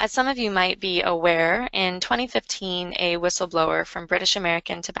 As some of you might be aware, in 2015, a whistleblower from British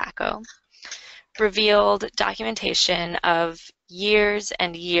American Tobacco revealed documentation of years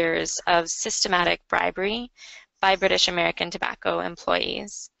and years of systematic bribery by British American Tobacco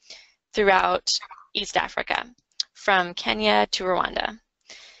employees throughout East Africa, from Kenya to Rwanda.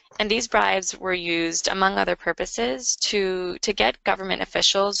 And these bribes were used, among other purposes, to get government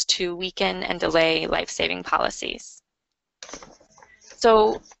officials to weaken and delay life-saving policies.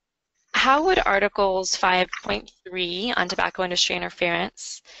 So how would Articles 5.3 on tobacco industry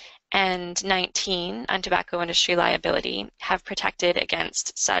interference and 19 on tobacco industry liability have protected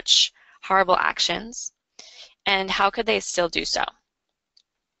against such horrible actions, and how could they still do so?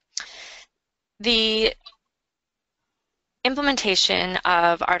 The implementation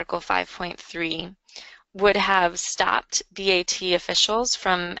of Article 5.3 would have stopped BAT officials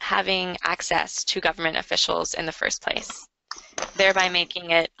from having access to government officials in the first place, thereby making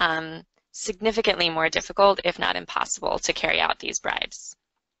it significantly more difficult, if not impossible, to carry out these bribes.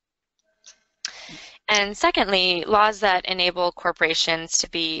 And secondly, laws that enable corporations to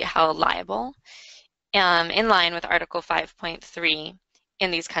be held liable in line with Article 5.3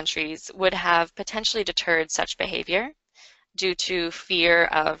 in these countries would have potentially deterred such behavior due to fear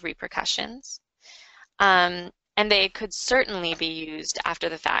of repercussions. And they could certainly be used after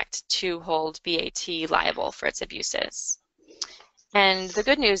the fact to hold BAT liable for its abuses. And the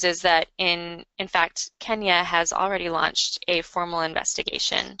good news is that in fact, Kenya has already launched a formal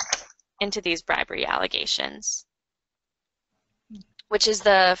investigation into these bribery allegations, which is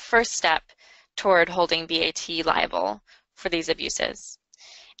the first step toward holding BAT liable for these abuses.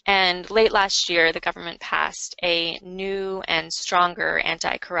 And late last year, the government passed a new and stronger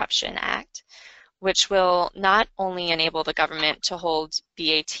Anti-Corruption Act, which will not only enable the government to hold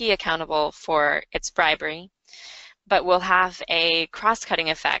BAT accountable for its bribery, but will have a cross-cutting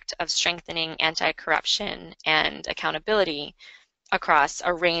effect of strengthening anti-corruption and accountability across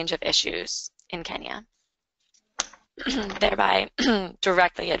a range of issues in Kenya, thereby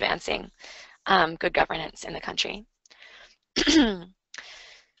directly advancing good governance in the country.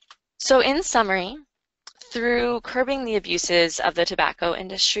 So in summary, through curbing the abuses of the tobacco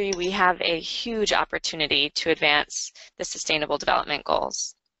industry, we have a huge opportunity to advance the Sustainable Development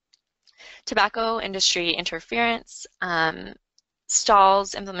Goals. Tobacco industry interference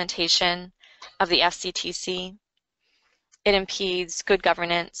stalls implementation of the FCTC. It impedes good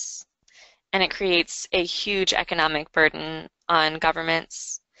governance, and it creates a huge economic burden on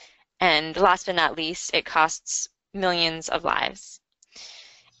governments. And last but not least, it costs millions of lives.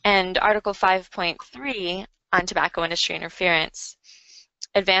 And Article 5.3 on tobacco industry interference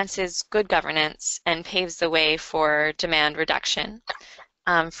advances good governance and paves the way for demand reduction,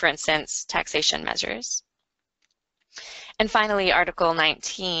 for instance, taxation measures. And finally, Article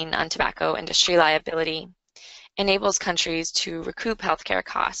 19 on tobacco industry liability enables countries to recoup healthcare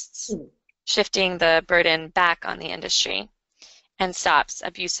costs, shifting the burden back on the industry, and stops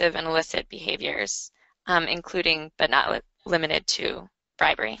abusive and illicit behaviors, including but not limited to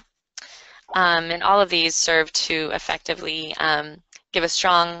bribery. And all of these serve to effectively give a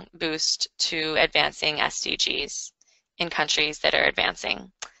strong boost to advancing SDGs in countries that are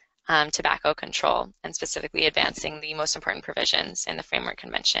advancing tobacco control, and specifically advancing the most important provisions in the Framework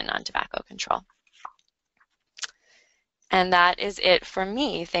Convention on Tobacco Control. And that is it for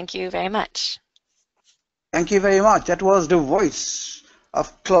me. Thank you very much. Thank you very much. That was the voice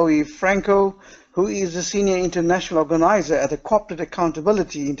of Chloe Franco, who is the Senior International Organizer at the Corporate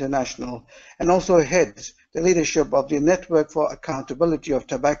Accountability International and also heads the leadership of the Network for Accountability of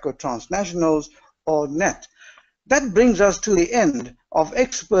Tobacco Transnationals, or NATT. That brings us to the end of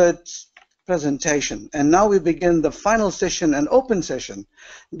experts' presentation, and now we begin the final session, an open session.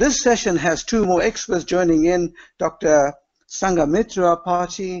 This session has two more experts joining in. Dr. Sangamitra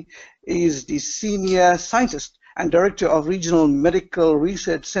Pati is the Senior Scientist and Director of Regional Medical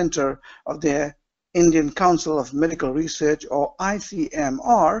Research Center of the Indian Council of Medical Research, or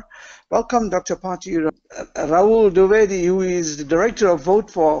ICMR. Welcome, Dr. Pati. Rahul Dwivedi, who is the Director of Vote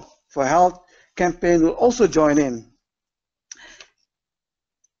for Health campaign, will also join in.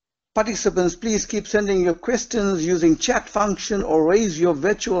 Participants, please keep sending your questions using chat function or raise your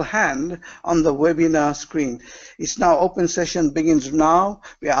virtual hand on the webinar screen. It's now open session begins now.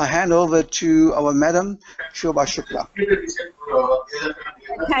 I hand over to our Madam Shobha Shukla.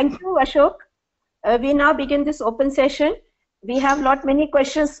 Thank you, Ashok. We now begin this open session. We have many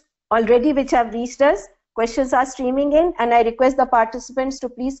questions already which have reached us. Questions are streaming in, and I request the participants to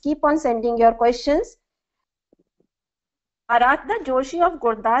please keep on sending your questions. Aradhna Joshi of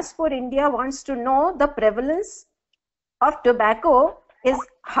Gurdaspur, India wants to know the prevalence of tobacco is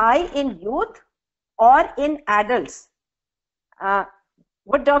high in youth or in adults.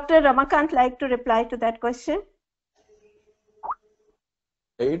 Would Dr. Ramakant like to reply to that question?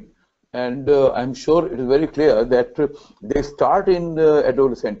 And I'm sure it is very clear that they start in the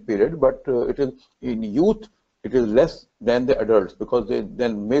adolescent period, but it is in youth it is less than the adults, because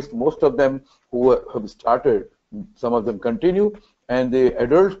most of them who have started, some of them continue, and the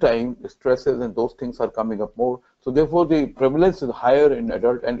adult time stresses and those things are coming up more. So therefore the prevalence is higher in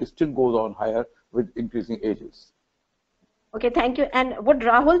adult, and it still goes on higher with increasing ages. Okay, thank you. And would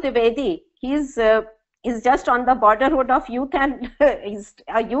Rahul Dwivedi, he's just on the borderhood of youth and is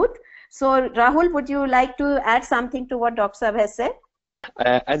a youth. So Rahul, would you like to add something to what Dr. Saab has said?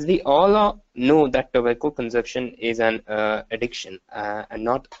 As we all know that tobacco consumption is an addiction and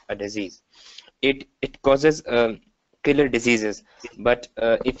not a disease. It causes killer diseases, but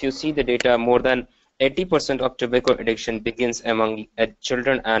if you see the data, more than 80% of tobacco addiction begins among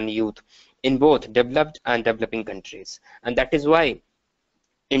children and youth in both developed and developing countries, and that is why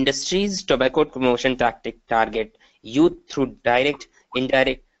industry's tobacco promotion tactic target youth through direct,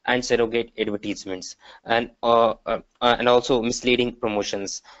 indirect, and surrogate advertisements, and also misleading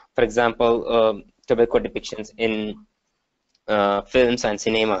promotions. For example, tobacco depictions in films and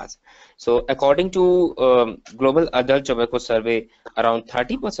cinemas. So according to Global Adult Tobacco Survey, around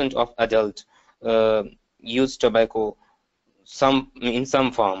 30% of adults use tobacco in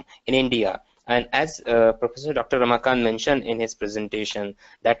some form in India. And as Professor Dr. Ramakant mentioned in his presentation,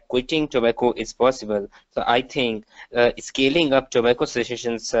 that quitting tobacco is possible. So I think scaling up tobacco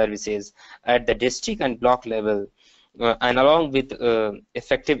cessation services at the district and block level, and along with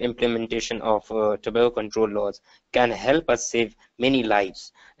effective implementation of tobacco control laws, can help us save many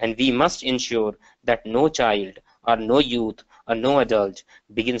lives. And we must ensure that no child or no youth or no adult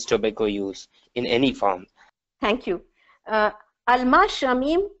begins tobacco use in any form. Thank you. Almas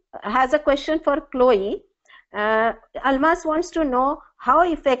Shamim has a question for Chloe. Almas wants to know how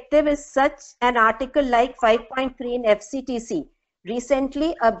effective is such an article like 5.3 in FCTC.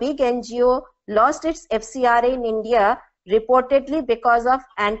 Recently, a big NGO lost its FCRA in India, reportedly because of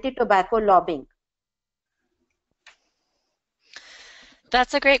anti-tobacco lobbying.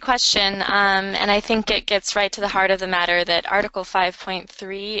 That's a great question, and I think it gets right to the heart of the matter that Article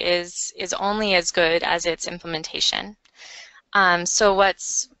 5.3 is only as good as its implementation. So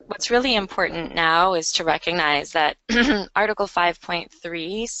what's really important now is to recognize that Article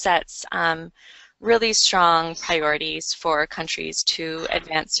 5.3 sets really strong priorities for countries to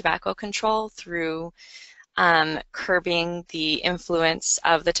advance tobacco control through curbing the influence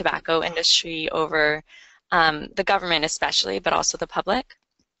of the tobacco industry over the government especially, but also the public.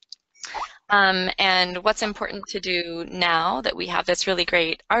 And what's important to do now that we have this really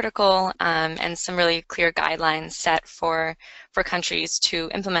great article and some really clear guidelines set for countries to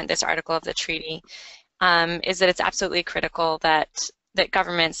implement this article of the treaty is that it's absolutely critical that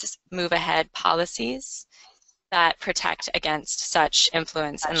governments move ahead policies that protect against such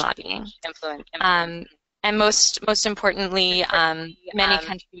influence and lobbying. And most importantly, many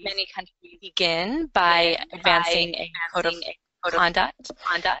countries begin by advancing a code of conduct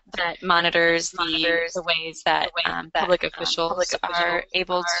that monitors the ways that public officials are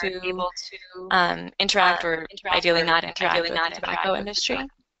able to interact or ideally not interact with the tobacco industry.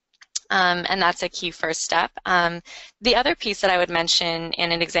 And that's a key first step. The other piece that I would mention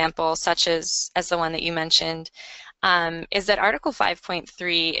in an example such as the one that you mentioned is that Article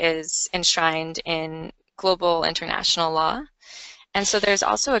 5.3 is enshrined in global international law. And so there's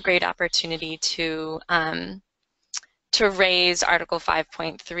also a great opportunity to raise Article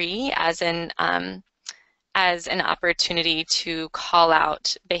 5.3 as an opportunity to call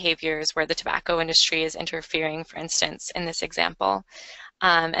out behaviors where the tobacco industry is interfering, for instance, in this example.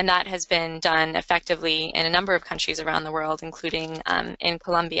 And that has been done effectively in a number of countries around the world, including in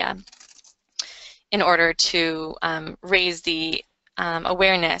Colombia, in order to raise the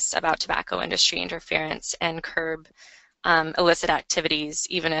awareness about tobacco industry interference and curb illicit activities,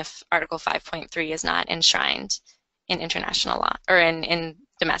 even if Article 5.3 is not enshrined in international law or in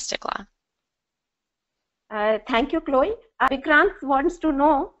domestic law. Thank you, Chloe. Vikrant wants to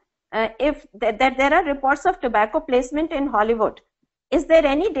know if that there are reports of tobacco placement in Hollywood. Is there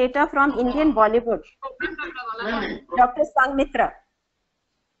any data from Indian Bollywood? Dr. Sangmitra.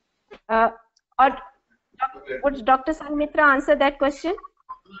 Or would Dr. Sangmitra answer that question?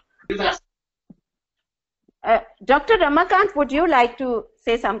 Dr. Ramakant, would you like to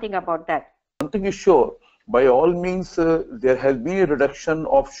say something about that? One thing is sure, by all means, there has been a reduction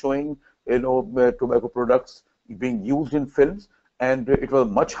of showing, tobacco products being used in films, and it was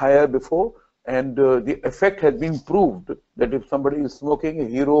much higher before. And the effect has been proved that if somebody is smoking, a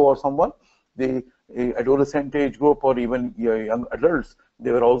hero or someone, the adolescent age group or even young adults,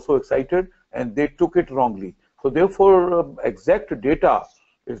 they were also excited and they took it wrongly. So therefore, exact data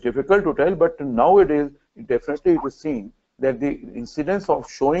is difficult to tell, but nowadays, definitely it is seen that the incidence of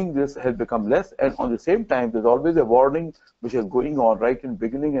showing this has become less, and on the same time, there's always a warning which is going on right in the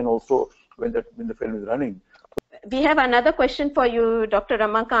beginning and also when the film is running. We have another question for you, Dr.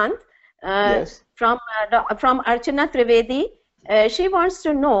 Ramakant. Yes. From Archana Trivedi. She wants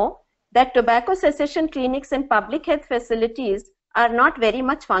to know that tobacco cessation clinics and public health facilities are not very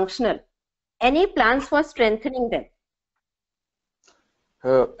much functional. Any plans for strengthening them?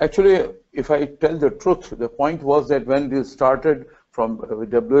 Actually, if I tell the truth, the point was that when this started from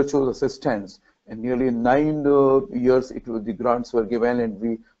WHO's assistance, and nearly 9 years the grants were given and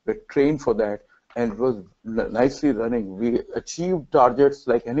we were trained for that, and it was nicely running. We achieved targets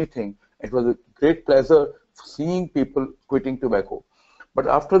like anything. It was a great pleasure seeing people quitting tobacco. But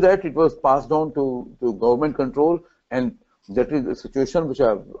after that, it was passed on to government control, and that is the situation which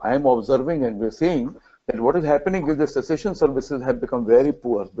I am observing, and we're seeing that what is happening is the cessation services have become very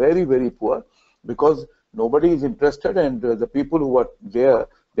poor, very, very poor, because nobody is interested, and the people who are there,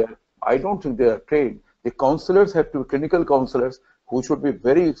 I don't think they are trained. The counselors have to be clinical counselors who should be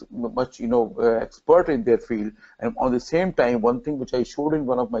very much, expert in their field. And on the same time, one thing which I showed in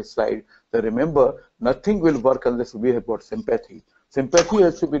one of my slides, that remember, nothing will work unless we have got sympathy. Sympathy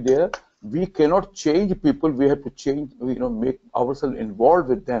has to be there. We cannot change people. We have to change, make ourselves involved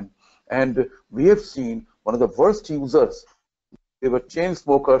with them. And we have seen one of the worst users, they were chain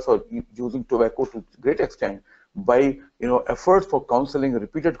smokers or using tobacco to a great extent, by efforts for counseling,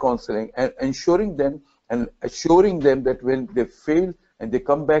 repeated counseling, and ensuring them and assuring them that when they fail and they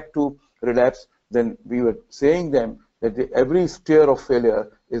come back to relapse, then we were saying them that every stair of failure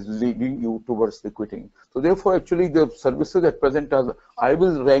is leading you towards the quitting. So therefore, actually, the services at present, I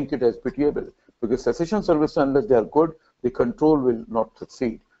will rank it as pitiable, because cessation services, unless they are good, the control will not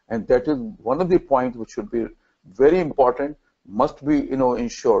succeed. And that is one of the points which should be very important, must be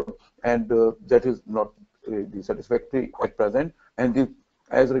ensured, and that is not the satisfactory at present. And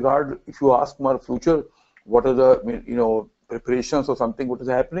as regard, if you ask my future, what are the preparations or something what is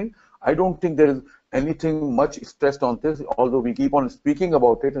happening, I don't think there is anything much stressed on this, although we keep on speaking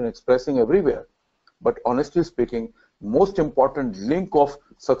about it and expressing everywhere. But honestly speaking, most important link of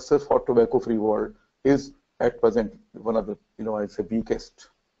success for tobacco-free world is at present one of the I'd say weakest.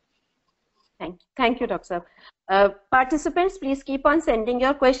 Thank you, Dr. Participants, please keep on sending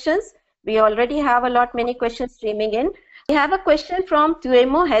your questions. We already have many questions streaming in. We have a question from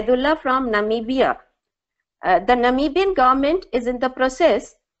Tuemo Hedullah from Namibia. The Namibian government is in the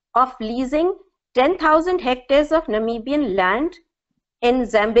process of leasing 10,000 hectares of Namibian land in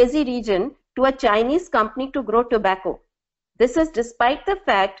Zambezi region to a Chinese company to grow tobacco. This is despite the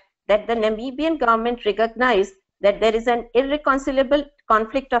fact that the Namibian government recognized that there is an irreconcilable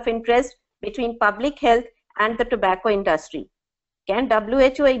conflict of interest between public health and the tobacco industry. Can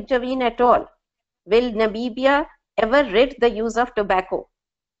WHO intervene at all? Will Namibia ever rid the use of tobacco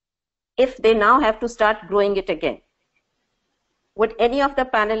if they now have to start growing it again? Would any of the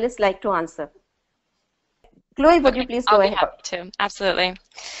panelists like to answer? Chloe, would you please go I'll ahead? be happy to. Absolutely.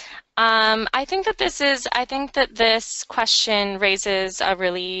 I think that this question raises a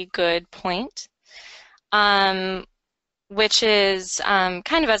really good point, which is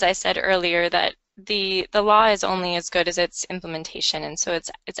kind of, as I said earlier, that the law is only as good as its implementation, and so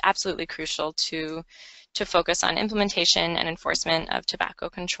it's absolutely crucial to focus on implementation and enforcement of tobacco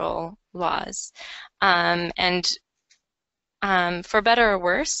control laws. For better or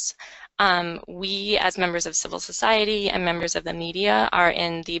worse, we as members of civil society and members of the media are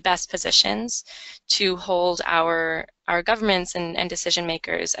in the best positions to hold our governments and decision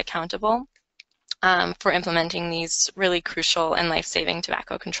makers accountable for implementing these really crucial and life-saving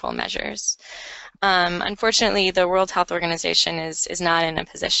tobacco control measures. Unfortunately, the World Health Organization is not in a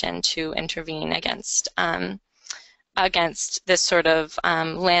position to intervene against this sort of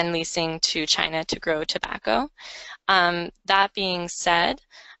land leasing to China to grow tobacco. That being said,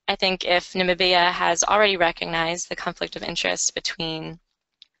 I think if Namibia has already recognized the conflict of interest between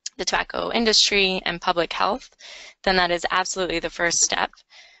the tobacco industry and public health, then that is absolutely the first step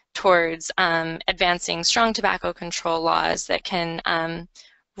towards advancing strong tobacco control laws that can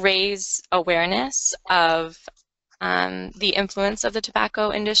raise awareness of the influence of the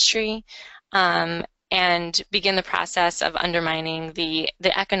tobacco industry and begin the process of undermining the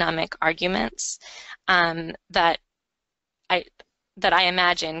economic arguments that I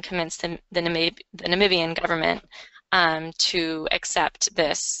imagine convinced the Namibian government to accept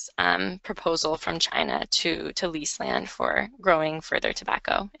this proposal from China to lease land for growing further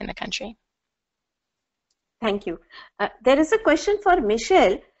tobacco in the country. Thank you. There is a question for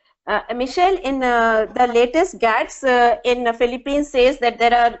Michelle. Michelle, in the latest GATS in the Philippines says that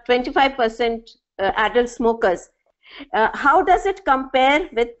there are 25% adult smokers. How does it compare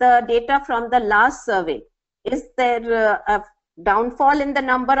with the data from the last survey? Is there a downfall in the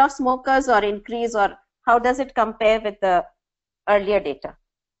number of smokers or increase, or how does it compare with the earlier data?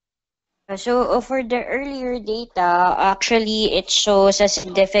 So for the earlier data, actually it shows a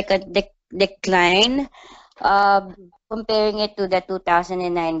significant decline comparing it to the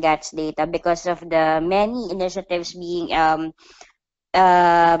 2009 GATS data because of the many initiatives being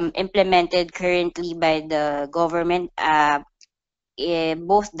implemented currently by the government,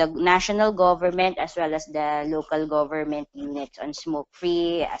 both the national government as well as the local government units on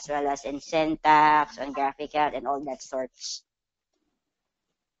smoke-free, as well as in syntax, on graphic health, and all that sorts.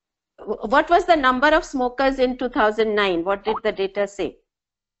 What was the number of smokers in 2009? What did the data say?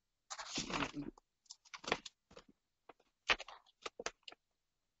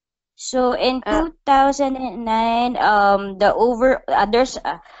 So in 2009,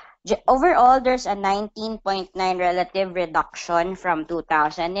 overall there's a 19.9 relative reduction from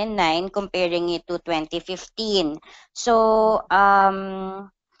 2009 comparing it to 2015. So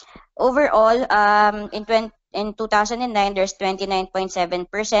overall in 2009 there's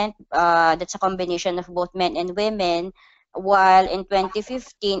 29.7%. That's a combination of both men and women, while in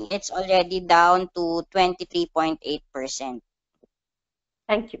 2015 it's already down to 23.8%.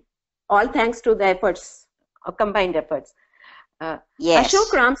 Thank you. All thanks to the efforts, combined efforts. Yes.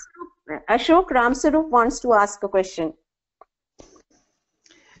 Ashok Ramsarup wants to ask a question.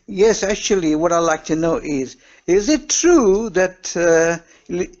 Yes, actually, what I'd like to know is it true that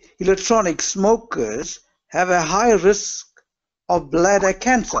electronic smokers have a high risk of bladder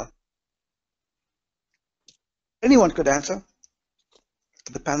cancer? Anyone could answer,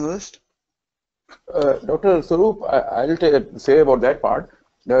 the panelist. Dr. Sarup, I'll say about that part.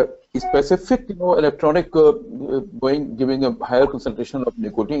 The specific, electronic giving a higher concentration of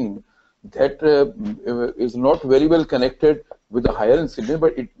nicotine, that is not very well connected with the higher incidence,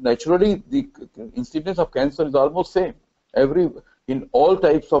 but naturally the incidence of cancer is almost same in all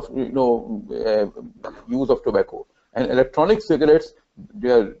types of use of tobacco. And electronic cigarettes,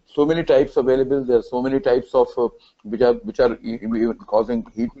 there are so many types available. There are so many types of which are even causing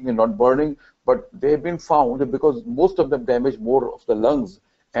heating and not burning. But they have been found that because most of them damage more of the lungs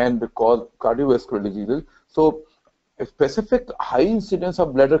and cause cardiovascular diseases. So a specific high incidence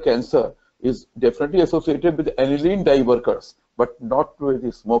of bladder cancer is definitely associated with aniline dye workers, but not with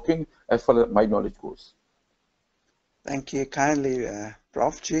the smoking, as far as my knowledge goes. Thank you kindly,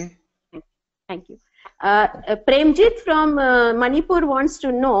 Prof. G. Thank you. Premjit from Manipur wants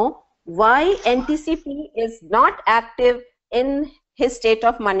to know why NTCP is not active in his state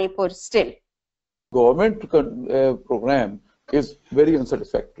of Manipur still. Government program is very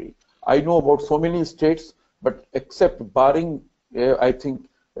unsatisfactory. I know about so many states, but except barring, I think,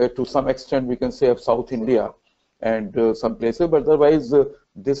 to some extent we can say of South India and some places, but otherwise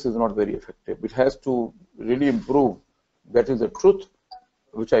this is not very effective. It has to really improve That is the truth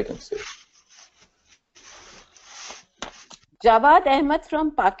which I can say. Jawad Ahmed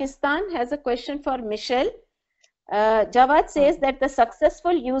from Pakistan has a question for Michelle. Jawad says that the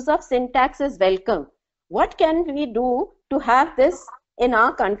successful use of syntax is welcome. What can we do to have this in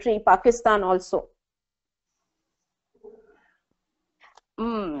our country, Pakistan also?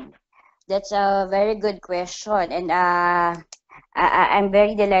 That's a very good question, and I'm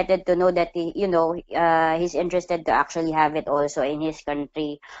very delighted to know that he's interested to actually have it also in his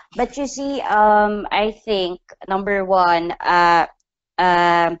country. But you see, I think number one,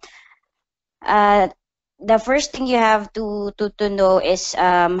 the first thing you have to know is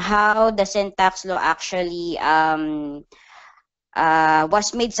how the syntax law actually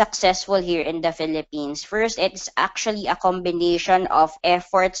was made successful here in the Philippines. First, it's actually a combination of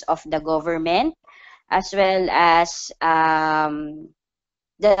efforts of the government as well as the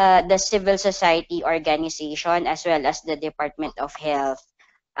civil society organization as well as the Department of Health.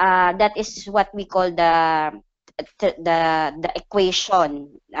 That is what we call the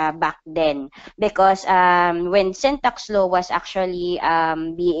equation back then, because when syntax law was actually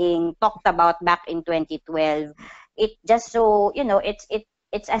being talked about back in 2012, it just so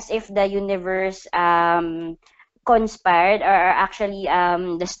it's as if the universe conspired, or actually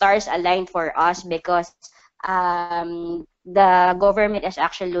the stars aligned for us, because the government is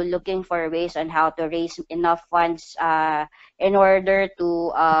actually looking for ways on how to raise enough funds in order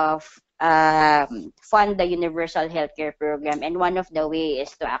to fund the universal healthcare program, and one of the ways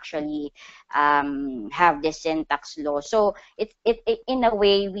is to actually have this syntax law. So it in a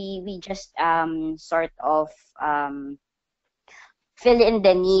way we just sort of fill in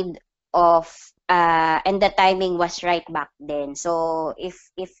the need of and the timing was right back then. So if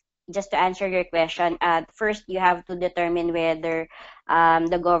just to answer your question, first you have to determine whether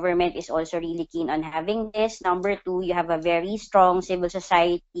the government is also really keen on having this. Number two, you have a very strong civil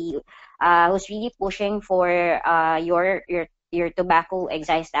society who's really pushing for your tobacco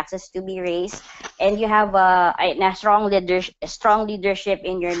excise taxes to be raised, and you have a strong leadership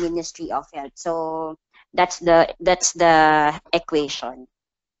in your Ministry of Health. So that's the equation.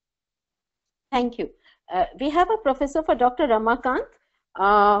 Thank you. We have a professor for Dr. Ramakant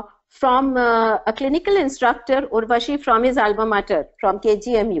from a clinical instructor, Urvashi, from his alma mater, from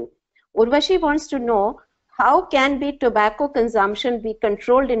KGMU. Urvashi wants to know, how can be tobacco consumption be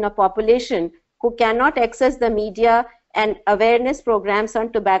controlled in a population who cannot access the media and awareness programs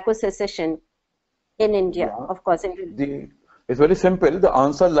on tobacco cessation in India? Yeah. Of course. It's very simple. The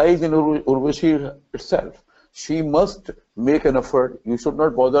answer lies in Urvashi itself. She must make an effort. You should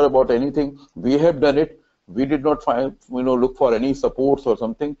not bother about anything. We have done it. We did not find, look for any supports or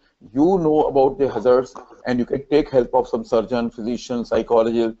something. You know about the hazards, and you can take help of some surgeon, physician,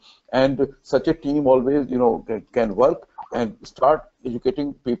 psychologist, and such a team always, can work and start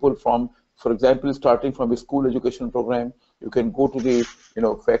educating people from, for example, starting from a school education program. You can go to the,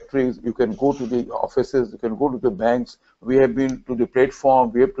 factories. You can go to the offices. You can go to the banks. We have been to the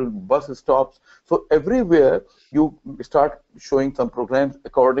platform. We have to bus stops. So everywhere you start showing some programs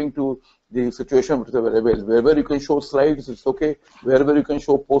according to the situation which is available. Wherever you can show slides, it's okay. Wherever you can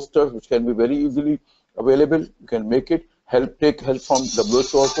show posters, which can be very easily available, you can make it. Take help from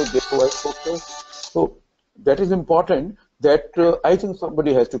WHO also. They provide posters. So that is important. That I think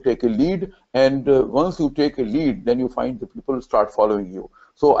somebody has to take a lead, and once you take a lead, then you find the people start following you.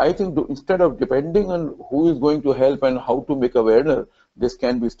 So I think instead of depending on who is going to help and how to make awareness, this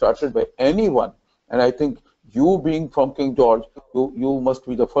can be started by anyone. And I think you being from King George, you must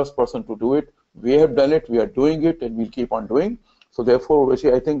be the first person to do it. We have done it, we are doing it, and we'll keep on doing. So therefore,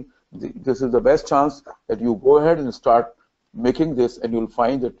 I think this is the best chance that you go ahead and start making this, and you'll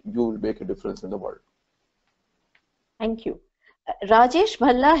find that you will make a difference in the world. Thank you. Rajesh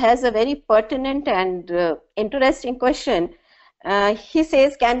Bhalla has a very pertinent and interesting question. He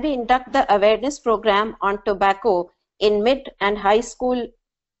says, can we induct the awareness program on tobacco in mid and high school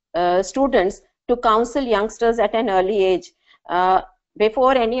students to counsel youngsters at an early age?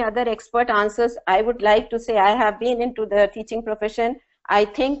 Before any other expert answers, I would like to say I have been into the teaching profession. I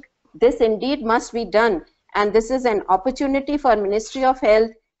think this indeed must be done, and this is an opportunity for Ministry of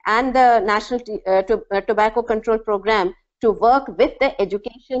Health and the National Tobacco Control Program to work with the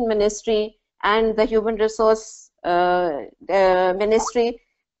Education Ministry and the Human Resource Ministry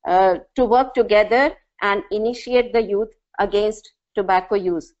to work together and initiate the youth against tobacco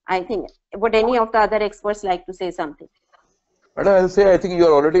use. I think, would any of the other experts like to say something? But I'll say, I think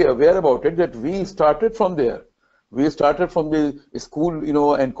you're already aware about it, that we started from there. We started from the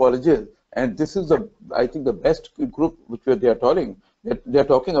school, and colleges. And this is, I think, the best group which they are telling. that they are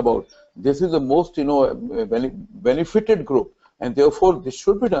talking about. This is the most, benefited group, and therefore this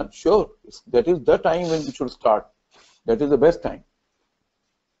should be done. Sure, that is the time when we should start. That is the best time.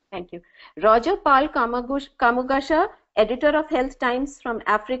 Thank you. Roger Paul Kamugasha, editor of Health Times from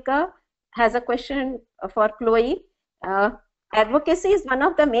Africa, has a question for Chloe. Advocacy is one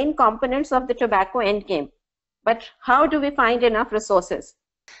of the main components of the tobacco endgame, but how do we find enough resources?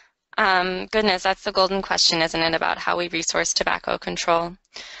 Goodness, that's the golden question, isn't it, about how we resource tobacco control?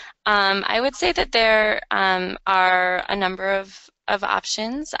 I would say that there are a number of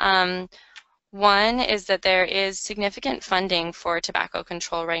options. One is that there is significant funding for tobacco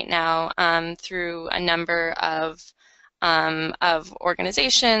control right now through a number of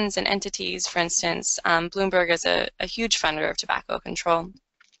organizations and entities. For instance, Bloomberg is a huge funder of tobacco control.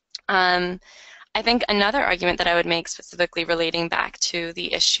 I think another argument that I would make, specifically relating back to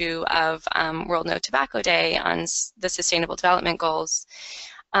the issue of World No Tobacco Day on the Sustainable Development Goals,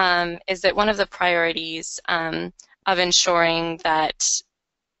 is that one of the priorities of ensuring that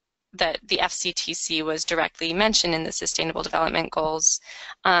the FCTC was directly mentioned in the Sustainable Development Goals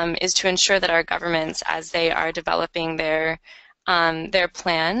is to ensure that our governments, as they are developing their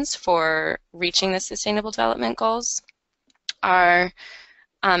plans for reaching the Sustainable Development Goals, are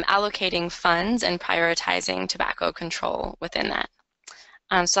allocating funds and prioritizing tobacco control within that.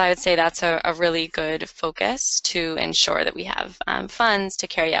 So I would say that's a really good focus to ensure that we have funds to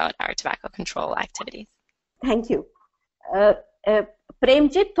carry out our tobacco control activities. Thank you.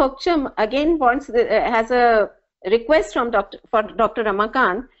 Premjit Thokcham again has a request from Dr.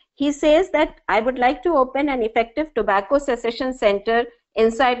 Ramakant. He says that I would like to open an effective tobacco cessation center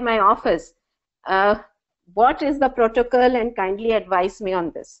inside my office. What is the protocol, and kindly advise me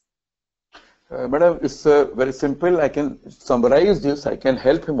on this? Madam, it's very simple. I can summarize this. I can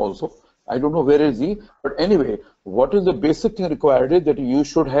help him also. I don't know where is he, but anyway, what is the basic thing required is that you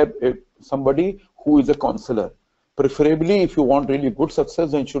should have somebody who is a counselor. Preferably, if you want really good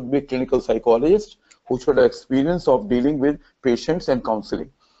success, then should be a clinical psychologist who should have experience of dealing with patients and counseling.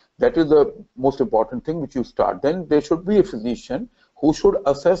 That is the most important thing which you start. Then there should be a physician who should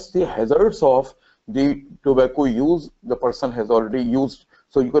assess the hazards of the tobacco use the person has already used.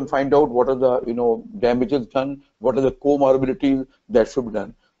 So you can find out what are the damages done, what are the comorbidities that should be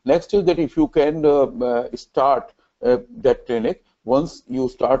done. Next is that if you can start that clinic, once you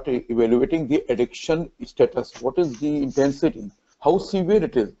start evaluating the addiction status, what is the intensity, how severe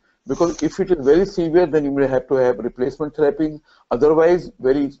it is. Because if it is very severe, then you may have to have replacement therapy. Otherwise,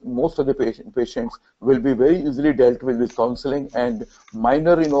 most of the patients will be very easily dealt with counseling and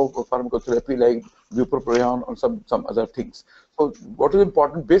minor, pharmacotherapy like bupropion or some other things. So, what is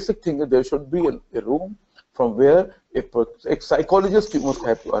important? Basic thing is there should be a room from where a psychologist you must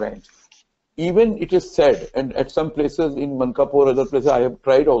have to arrange. Even it is said, and at some places in Mankapur, other places I have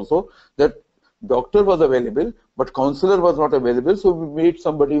tried also, that doctor was available, but counselor was not available. So we made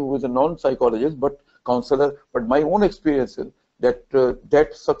somebody who is a non-psychologist, but counselor. But my own experience is that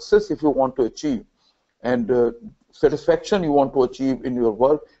that success, if you want to achieve, and satisfaction you want to achieve in your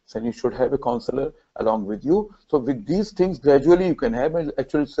work, then you should have a counselor along with you. So with these things, gradually you can have. And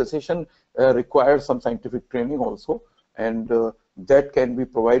actually, cessation requires some scientific training also, and that can be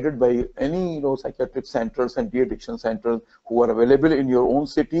provided by any psychiatric centers and de-addiction centers who are available in your own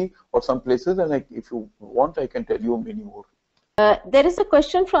city or some places. And if you want, I can tell you many more. There is a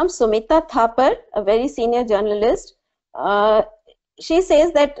question from Sumita Thapar, a very senior journalist. She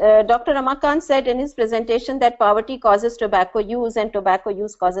says that Dr. Ramakant said in his presentation that poverty causes tobacco use and tobacco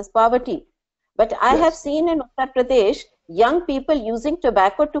use causes poverty. But I have seen in Uttar Pradesh young people using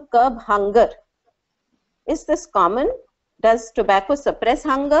tobacco to curb hunger. Is this common? Does tobacco suppress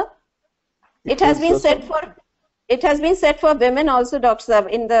hunger? It has been said for women also, Dr. Saab,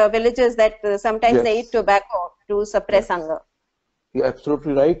 in the villages that sometimes they eat tobacco to suppress hunger. You're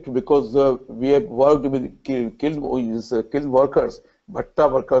absolutely right, because we have worked with skilled workers,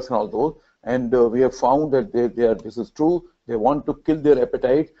 bhatta workers and all those, and we have found that this is true. They want to kill their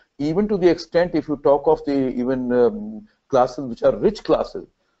appetite, even to the extent, if you talk of the classes which are rich classes,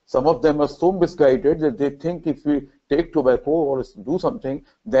 some of them are so misguided that they think if we take tobacco or do something,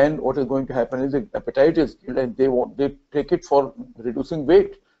 then what is going to happen is the appetite is killed, and they take it for reducing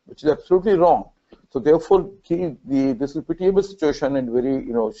weight, which is absolutely wrong. So therefore, this is a pitiable situation and very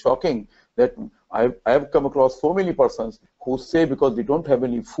shocking that I have come across so many persons who say because they don't have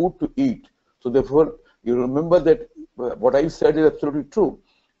any food to eat. So therefore, you remember that what I said is absolutely true.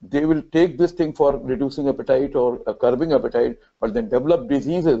 They will take this thing for reducing appetite or curbing appetite, but then develop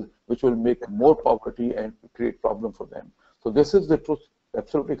diseases which will make more poverty and create problem for them. So this is the truth.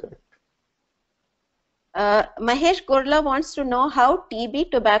 Absolutely correct. Mahesh Gurla wants to know how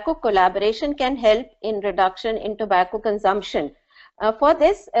TB tobacco collaboration can help in reduction in tobacco consumption. For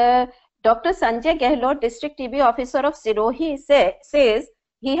this, Dr. Sanjay Gehlot, District TB Officer of Sirohi, says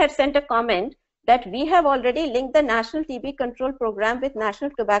he had sent a comment that we have already linked the National TB Control Program with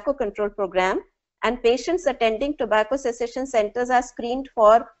National Tobacco Control Program, and patients attending tobacco cessation centers are screened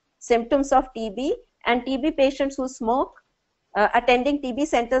for symptoms of TB, and TB patients who smoke attending TB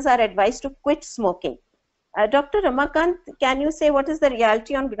centers are advised to quit smoking. Dr. Ramakant, can you say what is the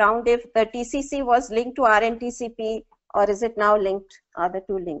reality on ground if the TCC was linked to RNTCP, or is it now linked? Are the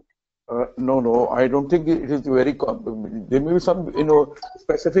two linked? No, I don't think it is very. There may be some,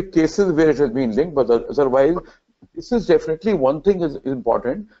 specific cases where it has been linked, but otherwise, this is definitely one thing is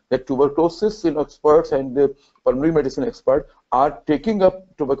important, that tuberculosis experts and the pulmonary medicine experts are taking up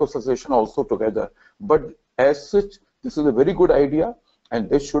tobacco cessation also together. But as such, this is a very good idea, and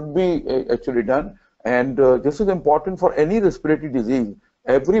this should be actually done. And this is important for any respiratory disease.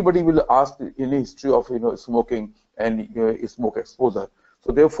 Everybody will ask any history of smoking and smoke exposure.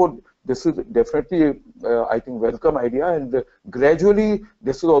 So therefore, this is definitely, I think, welcome idea, and gradually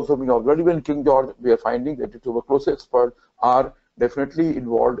this is also being already in King George. We are finding that the tuberculosis experts are definitely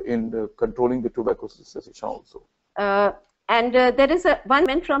involved in controlling the tobacco cessation also. There is one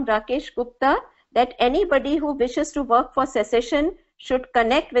comment from Rakesh Gupta that anybody who wishes to work for cessation should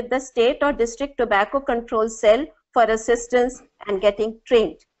connect with the state or district tobacco control cell for assistance and getting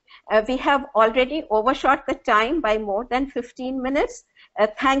trained. We have already overshot the time by more than 15 minutes.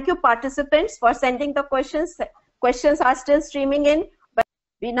 Thank you, participants, for sending the questions. Questions are still streaming in, but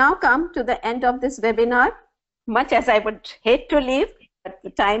we now come to the end of this webinar. Much as I would hate to leave, but the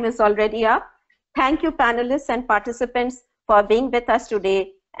time is already up. Thank you, panelists and participants, for being with us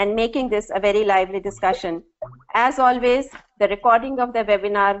today and making this a very lively discussion. As always, the recording of the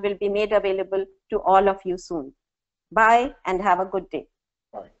webinar will be made available to all of you soon. Bye and have a good day.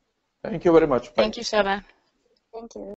 Bye. Thank you very much. Bye. Thank you, Shobha. Thank you.